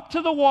to come up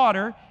to the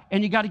water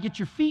and you got to get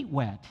your feet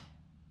wet.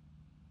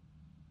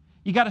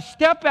 You got to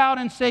step out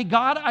and say,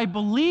 God, I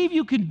believe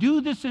you can do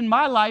this in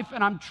my life,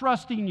 and I'm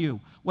trusting you.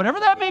 Whatever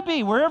that may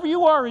be, wherever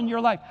you are in your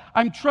life,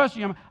 I'm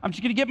trusting you. I'm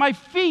just going to get my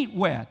feet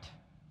wet.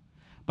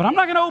 But I'm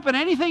not going to open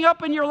anything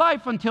up in your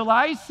life until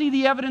I see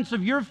the evidence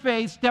of your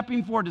faith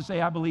stepping forward to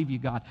say, I believe you,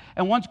 God.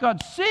 And once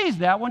God sees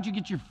that, once you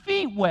get your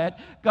feet wet,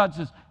 God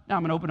says, now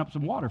I'm going to open up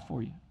some water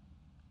for you.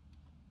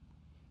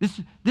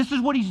 This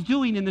is what he's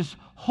doing in this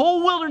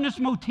whole wilderness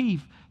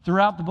motif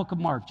throughout the book of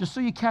Mark, just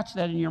so you catch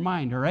that in your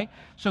mind, all right?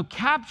 So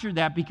capture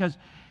that, because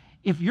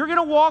if you're going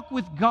to walk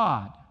with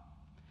God,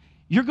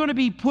 you're going to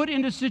be put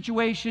into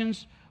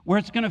situations where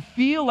it's going to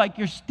feel like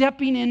you're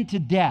stepping into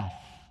death.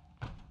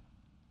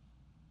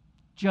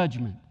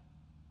 Judgment,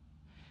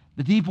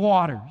 the deep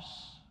waters.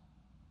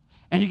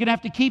 And you're going to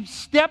have to keep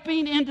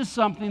stepping into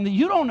something that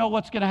you don't know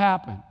what's going to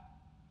happen.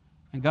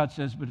 And God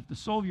says, but if the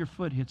sole of your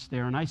foot hits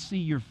there and I see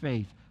your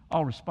faith,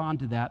 I'll respond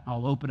to that.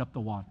 I'll open up the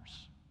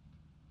waters.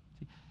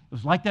 See, it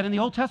was like that in the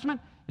Old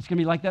Testament. It's going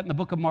to be like that in the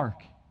book of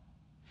Mark.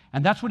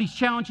 And that's what he's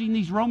challenging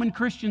these Roman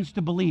Christians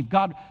to believe.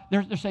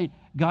 They're saying,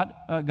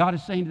 God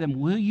is saying to them,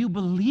 will you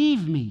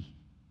believe me?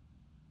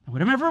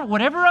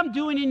 Whatever I'm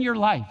doing in your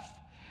life,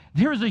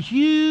 there's a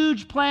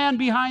huge plan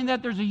behind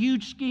that. There's a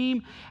huge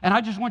scheme, and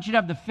I just want you to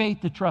have the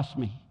faith to trust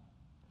me.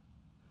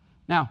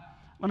 Now,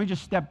 let me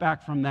just step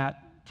back from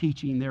that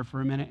teaching there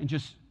for a minute and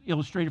just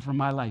illustrate it from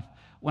my life.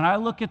 When I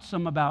look at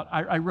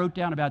I wrote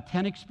down about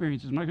 10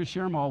 experiences. I'm not going to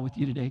share them all with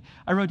you today.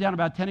 I wrote down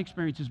about 10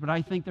 experiences, but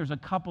I think there's a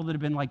couple that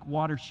have been like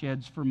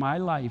watersheds for my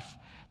life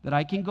that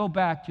I can go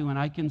back to and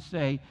I can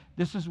say,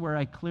 this is where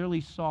I clearly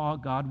saw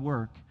God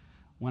work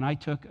when I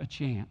took a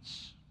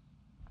chance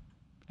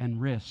and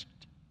risked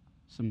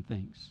some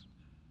things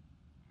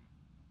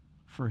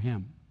for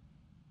him.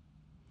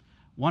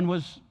 One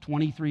was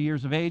 23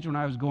 years of age when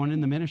I was going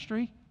in the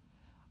ministry.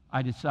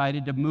 I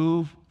decided to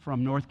move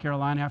from North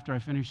Carolina after I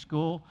finished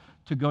school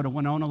to go to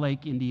Winona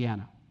Lake,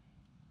 Indiana.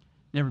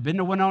 Never been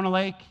to Winona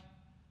Lake,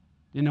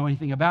 didn't know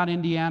anything about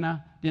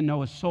Indiana, didn't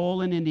know a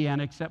soul in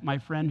Indiana except my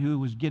friend who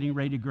was getting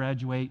ready to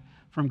graduate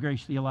from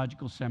Grace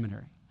Theological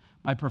Seminary.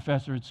 My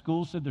professor at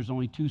school said there's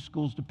only 2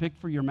 schools to pick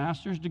for your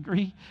master's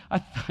degree.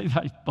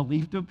 I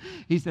believed him.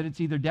 He said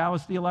it's either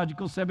Dallas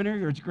Theological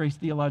Seminary or it's Grace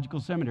Theological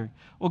Seminary.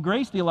 Well,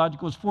 Grace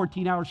Theological was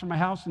 14 hours from my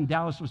house and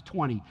Dallas was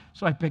 20,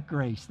 so I picked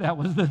Grace. That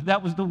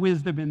was the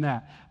wisdom in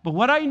that. But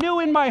what I knew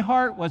in my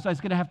heart was I was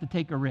going to have to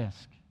take a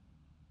risk.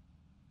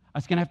 I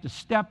was going to have to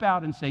step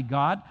out and say,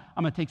 God,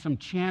 I'm going to take some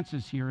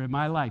chances here in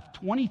my life.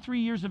 23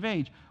 years of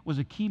age was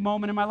a key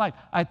moment in my life.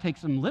 I'd take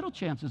some little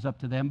chances up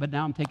to them, but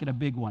now I'm taking a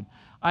big one.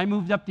 I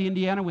moved up to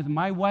Indiana with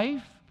my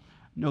wife,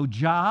 no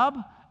job,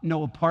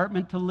 no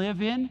apartment to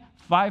live in,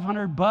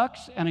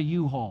 $500 and a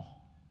U-Haul.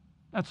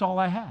 That's all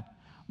I had.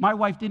 My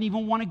wife didn't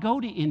even want to go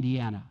to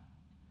Indiana.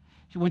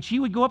 When she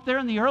would go up there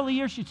in the early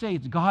years, she'd say,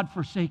 it's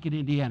God-forsaken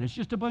Indiana. It's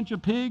just a bunch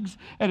of pigs,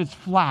 and it's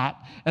flat.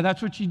 And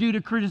that's what she'd do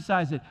to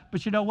criticize it.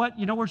 But you know what?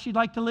 You know where she'd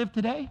like to live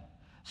today?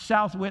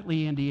 South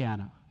Whitley,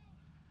 Indiana.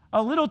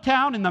 A little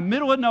town in the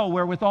middle of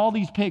nowhere with all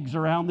these pigs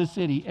around the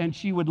city. And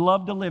she would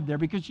love to live there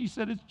because she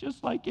said, it's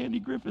just like Andy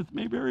Griffith,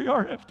 Mayberry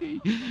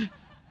RFD.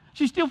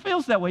 She still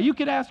feels that way. You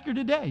could ask her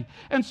today.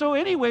 And so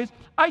anyways,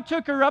 I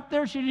took her up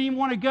there. She didn't even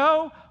want to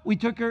go. We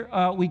took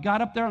her, we got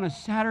up there on a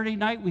Saturday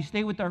night. We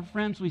stayed with our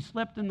friends. We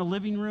slept in the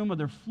living room of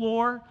their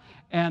floor.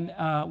 And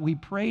we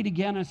prayed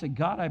again. I said,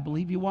 God, I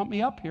believe you want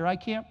me up here. I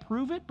can't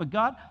prove it, but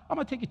God, I'm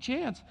going to take a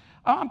chance.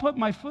 I'm putting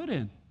my foot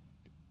in.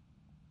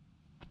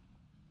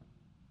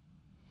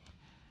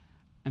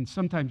 And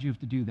sometimes you have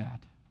to do that.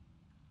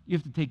 You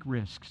have to take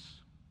risks.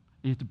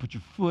 You have to put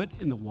your foot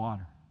in the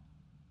water.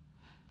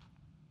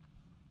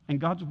 And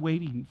God's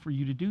waiting for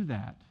you to do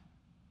that.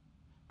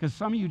 Because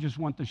some of you just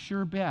want the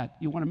sure bet.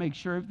 You want to make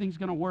sure everything's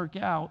going to work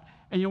out,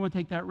 and you don't want to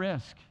take that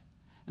risk.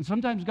 And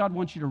sometimes God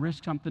wants you to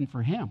risk something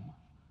for Him.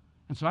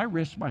 And so I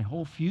risked my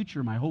whole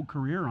future, my whole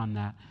career on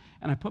that.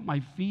 And I put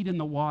my feet in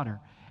the water.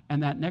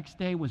 And that next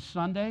day was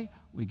Sunday.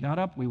 We got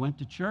up, we went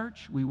to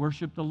church, we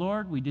worshiped the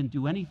Lord. We didn't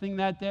do anything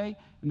that day.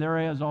 And there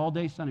I was all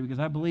day Sunday because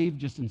I believe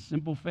just in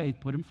simple faith,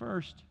 put Him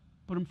first.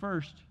 Put Him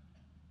first.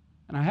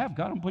 And I have.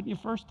 God, I'm putting you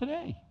first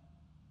today.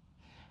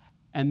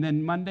 And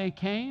then Monday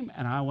came,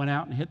 and I went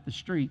out and hit the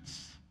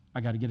streets.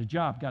 I got to get a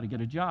job, got to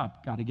get a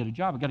job, got to get a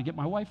job. I got to get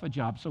my wife a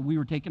job. So we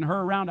were taking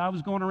her around. I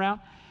was going around.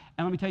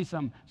 And let me tell you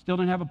something. Still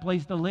didn't have a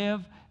place to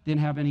live.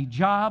 Didn't have any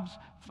jobs.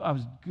 I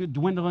was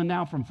dwindling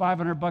now from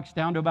 $500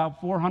 down to about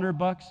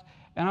 $400.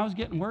 And I was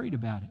getting worried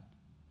about it.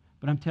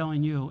 But I'm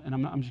telling you, and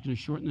I'm just going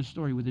to shorten the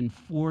story, within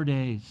 4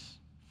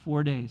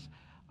 days,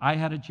 I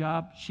had a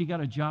job. She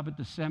got a job at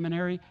the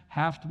seminary,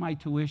 halved my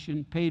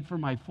tuition, paid for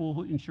my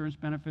full insurance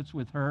benefits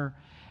with her,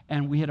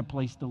 and we had a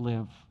place to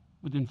live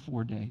within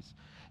 4 days.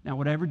 Now,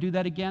 would I ever do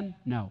that again?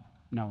 No,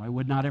 I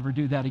would not ever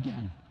do that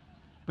again.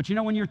 But you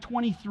know, when you're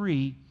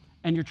 23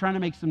 and you're trying to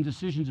make some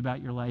decisions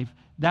about your life,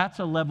 that's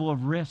a level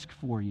of risk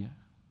for you.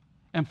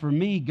 And for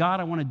me, God,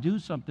 I want to do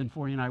something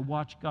for you, and I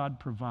watch God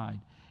provide.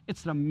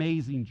 It's an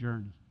amazing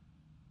journey.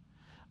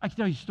 I can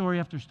tell you story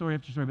after story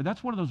after story, but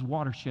that's one of those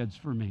watersheds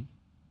for me.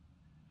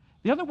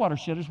 The other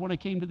watershed is when I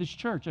came to this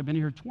church. I've been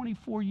here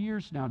 24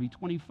 years now. I'll be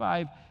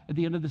 25 at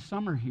the end of the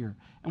summer here.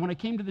 And when I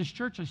came to this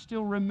church, I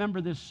still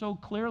remember this so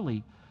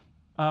clearly.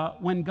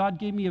 When God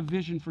gave me a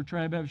vision for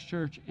Tri Baptist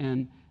Church,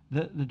 and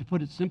to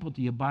put it simple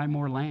to you, buy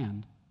more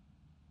land.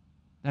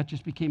 That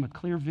just became a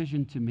clear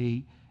vision to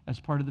me as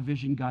part of the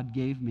vision God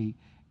gave me.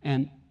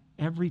 And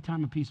every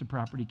time a piece of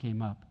property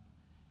came up,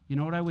 you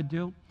know what I would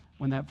do?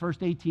 When that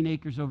first 18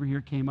 acres over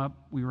here came up,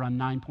 we were on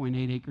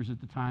 9.8 acres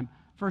at the time.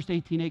 First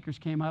 18 acres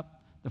came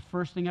up. The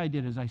first thing I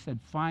did is I said,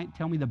 fine,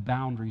 tell me the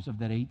boundaries of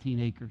that 18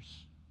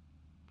 acres.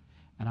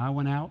 And I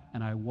went out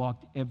and I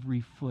walked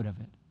every foot of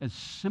it. As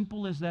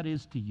simple as that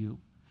is to you,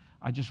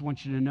 I just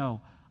want you to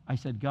know, I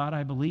said, God,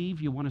 I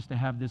believe you want us to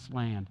have this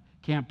land.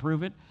 Can't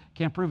prove it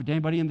to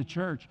anybody in the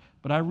church,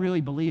 but I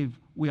really believe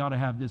we ought to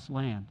have this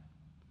land.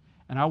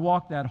 And I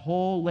walked that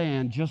whole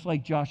land just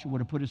like Joshua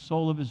would have put his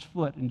sole of his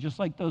foot, and just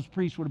like those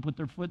priests would have put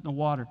their foot in the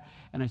water.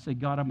 And I said,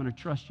 God, I'm going to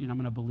trust you, and I'm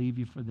going to believe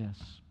you for this.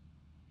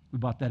 We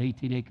bought that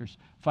 18 acres.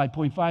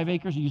 5.5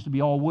 acres, it used to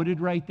be all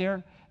wooded right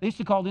there. They used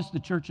to call this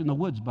the church in the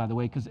woods, by the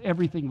way, because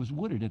everything was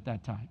wooded at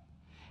that time.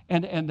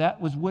 And that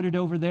was wooded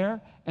over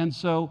there, and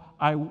so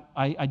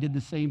I did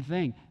the same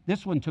thing.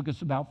 This one took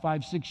us about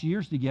 5-6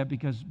 years to get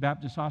because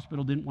Baptist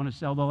Hospital didn't want to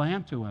sell the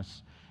land to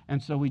us.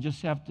 And so we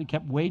just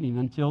kept waiting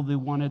until the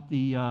one at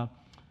the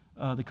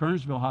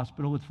Kernersville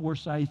Hospital with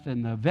Forsyth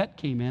and the vet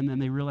came in,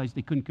 and they realized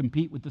they couldn't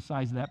compete with the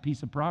size of that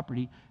piece of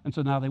property, and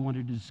so now they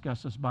wanted to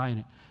discuss us buying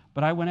it.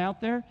 But I went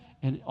out there,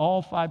 and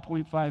all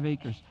 5.5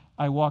 acres,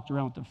 I walked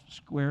around with the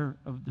square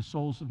of the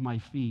soles of my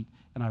feet,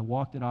 and I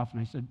walked it off, and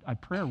I said, I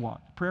prayer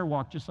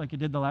walked just like I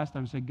did the last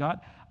time. I said,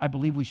 God, I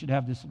believe we should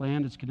have this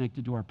land. It's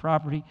connected to our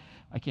property.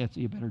 I can't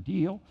see a better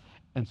deal.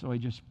 And so I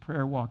just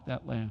prayer walked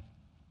that land.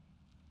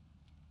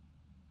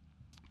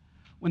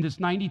 When this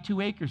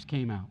 92 acres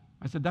came out,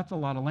 I said, that's a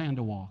lot of land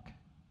to walk.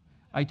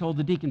 I told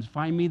the deacons,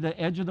 find me the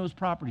edge of those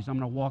properties. I'm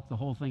going to walk the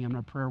whole thing. I'm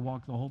going to prayer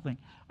walk the whole thing.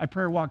 I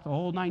prayer walked the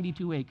whole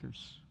 92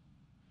 acres,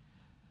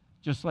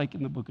 just like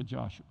in the book of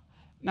Joshua.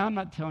 Now, I'm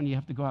not telling you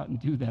have to go out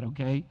and do that,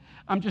 okay?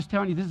 I'm just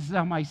telling you this is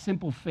how my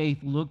simple faith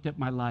looked at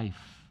my life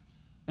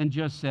and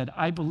just said,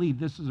 I believe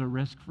this is a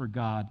risk for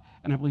God,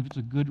 and I believe it's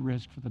a good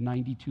risk for the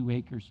 92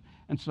 acres.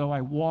 And so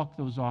I walked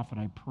those off,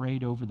 and I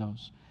prayed over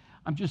those.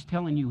 I'm just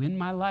telling you, in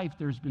my life,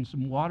 there's been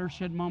some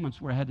watershed moments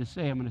where I had to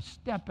say, I'm going to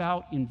step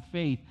out in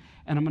faith,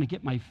 and I'm going to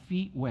get my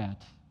feet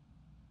wet.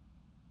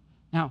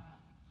 Now,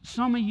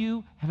 some of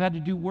you have had to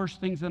do worse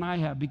things than I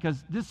have,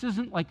 because this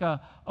isn't like a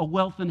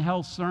wealth and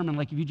health sermon,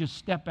 like if you just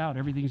step out,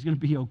 everything's going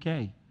to be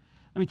okay.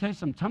 Let me tell you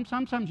something.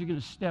 Sometimes you're going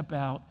to step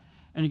out,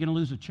 and you're going to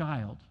lose a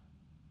child.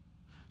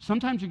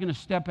 Sometimes you're going to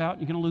step out,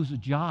 and you're going to lose a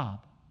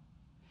job.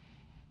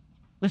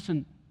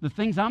 Listen, the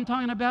things I'm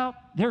talking about,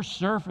 they're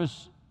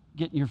surface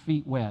getting your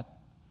feet wet.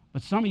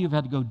 But some of you have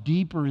had to go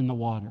deeper in the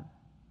water.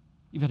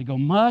 You've had to go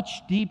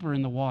much deeper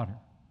in the water.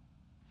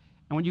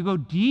 And when you go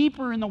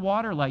deeper in the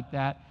water like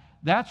that,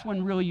 that's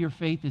when really your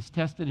faith is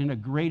tested in a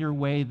greater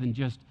way than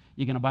just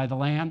you're going to buy the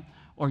land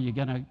or you're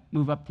going to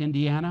move up to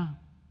Indiana.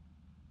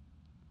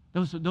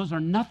 Those are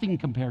nothing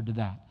compared to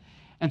that.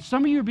 And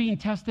some of you are being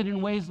tested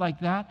in ways like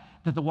that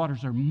the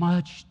waters are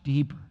much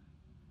deeper.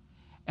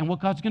 And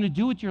what God's going to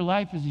do with your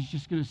life is he's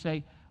just going to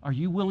say, are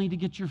you willing to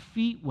get your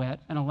feet wet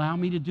and allow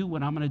me to do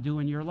what I'm going to do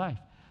in your life?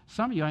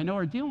 Some of you, I know,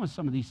 are dealing with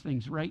some of these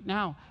things right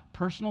now.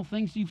 Personal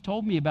things you've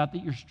told me about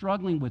that you're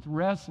struggling with,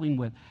 wrestling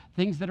with,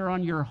 things that are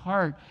on your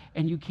heart,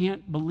 and you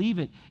can't believe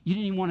it. You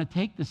didn't even want to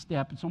take the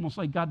step. It's almost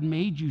like God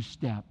made you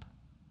step.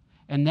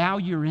 And now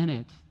you're in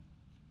it.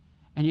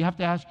 And you have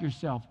to ask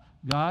yourself,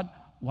 God,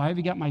 why have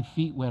you got my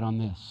feet wet on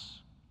this?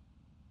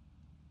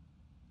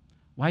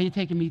 Why are you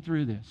taking me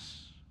through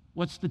this?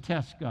 What's the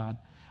test, God?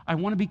 I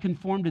want to be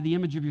conformed to the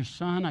image of your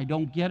Son. I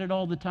don't get it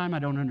all the time. I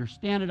don't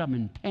understand it. I'm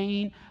in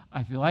pain.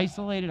 I feel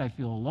isolated. I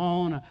feel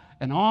alone.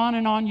 And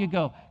on you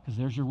go, because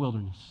there's your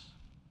wilderness.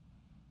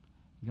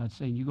 God's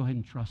saying, you go ahead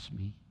and trust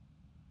me.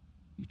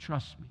 You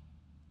trust me.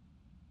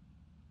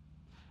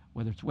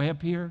 Whether it's way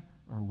up here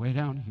or way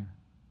down here,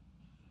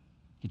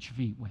 get your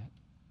feet wet.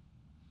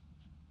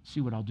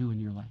 See what I'll do in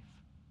your life.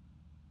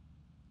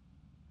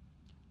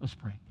 Let's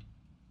pray.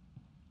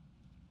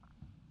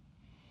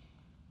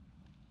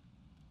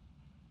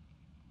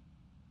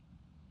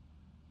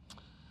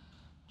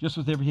 Just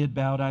with every head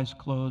bowed, eyes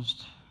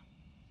closed,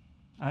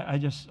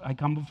 I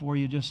come before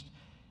you just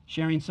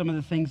sharing some of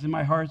the things in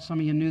my heart.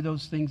 Some of you knew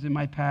those things in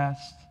my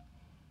past.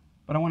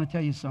 But I want to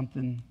tell you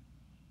something.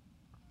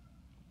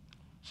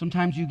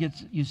 Sometimes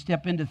you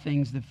step into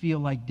things that feel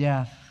like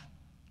death.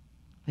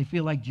 They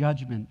feel like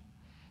judgment.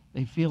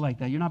 They feel like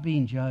that. You're not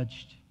being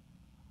judged.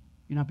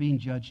 You're not being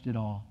judged at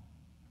all.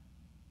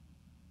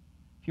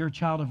 If you're a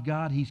child of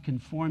God, he's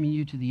conforming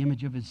you to the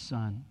image of his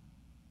Son.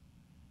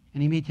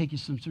 And he may take you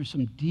through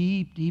some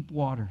deep, deep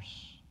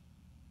waters.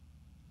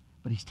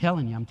 But he's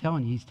telling you,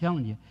 he's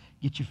telling you,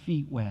 get your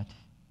feet wet.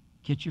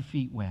 Get your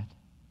feet wet.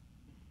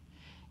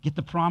 Get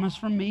the promise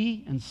from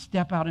me and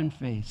step out in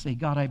faith. Say,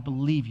 God, I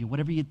believe you.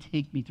 Whatever you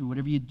take me through,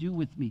 whatever you do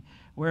with me,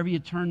 wherever you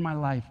turn my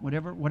life,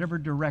 whatever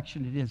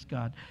direction it is,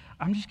 God,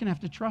 I'm just going to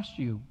have to trust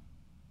you.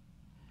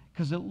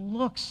 Because it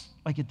looks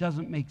like it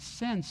doesn't make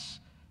sense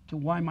to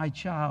why my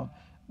child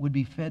would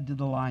be fed to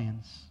the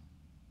lions.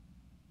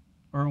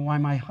 Or why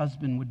my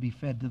husband would be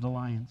fed to the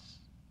lions.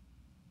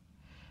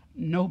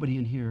 Nobody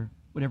in here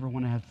would ever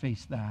want to have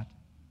faced that.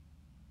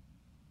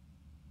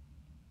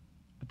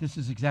 But this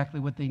is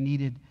exactly what they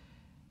needed.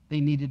 They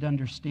needed to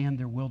understand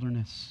their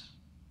wilderness.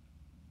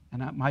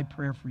 And my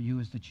prayer for you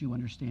is that you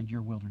understand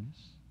your wilderness.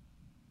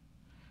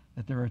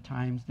 That there are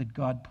times that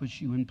God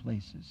puts you in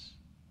places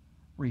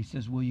where he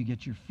says, will you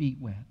get your feet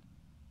wet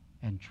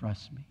and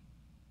trust me?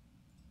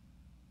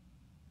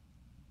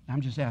 I'm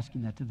just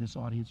asking that to this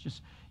audience.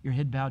 Just your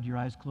head bowed, your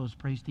eyes closed.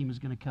 Praise team is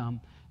going to come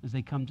as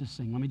they come to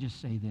sing. Let me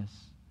just say this.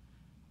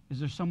 Is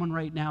there someone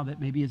right now that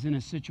maybe is in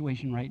a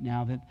situation right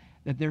now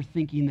that they're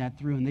thinking that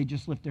through and they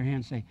just lift their hand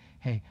and say,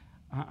 hey,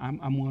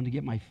 I'm willing to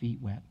get my feet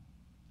wet.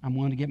 I'm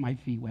willing to get my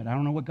feet wet. I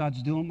don't know what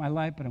God's doing in my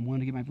life, but I'm willing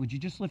to get my feet. Would you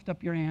just lift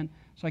up your hand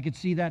so I could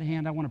see that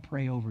hand? I want to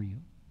pray over you.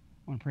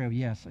 I want to pray over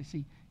you. Yes, I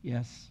see.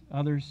 Yes.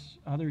 Others,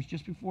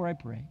 just before I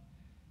pray.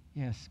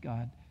 Yes,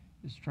 God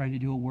is trying to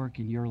do a work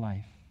in your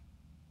life.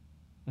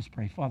 Let's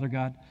pray. Father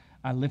God,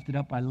 I lift it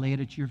up. I lay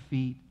it at your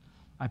feet.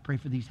 I pray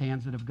for these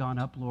hands that have gone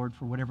up, Lord,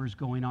 for whatever is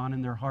going on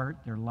in their heart,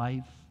 their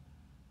life,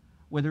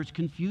 whether it's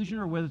confusion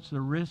or whether it's the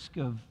risk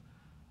of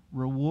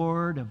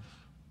reward, of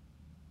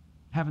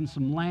having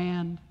some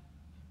land,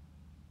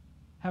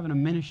 having a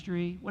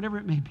ministry, whatever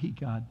it may be,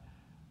 God,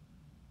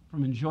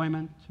 from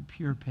enjoyment to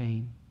pure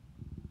pain.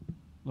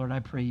 Lord,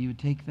 I pray you would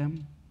take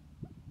them,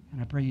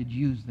 and I pray you'd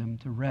use them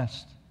to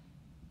rest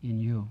in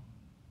you.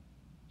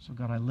 So,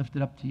 God, I lift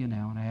it up to you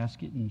now, and I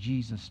ask it in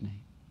Jesus'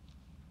 name.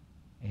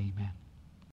 Amen.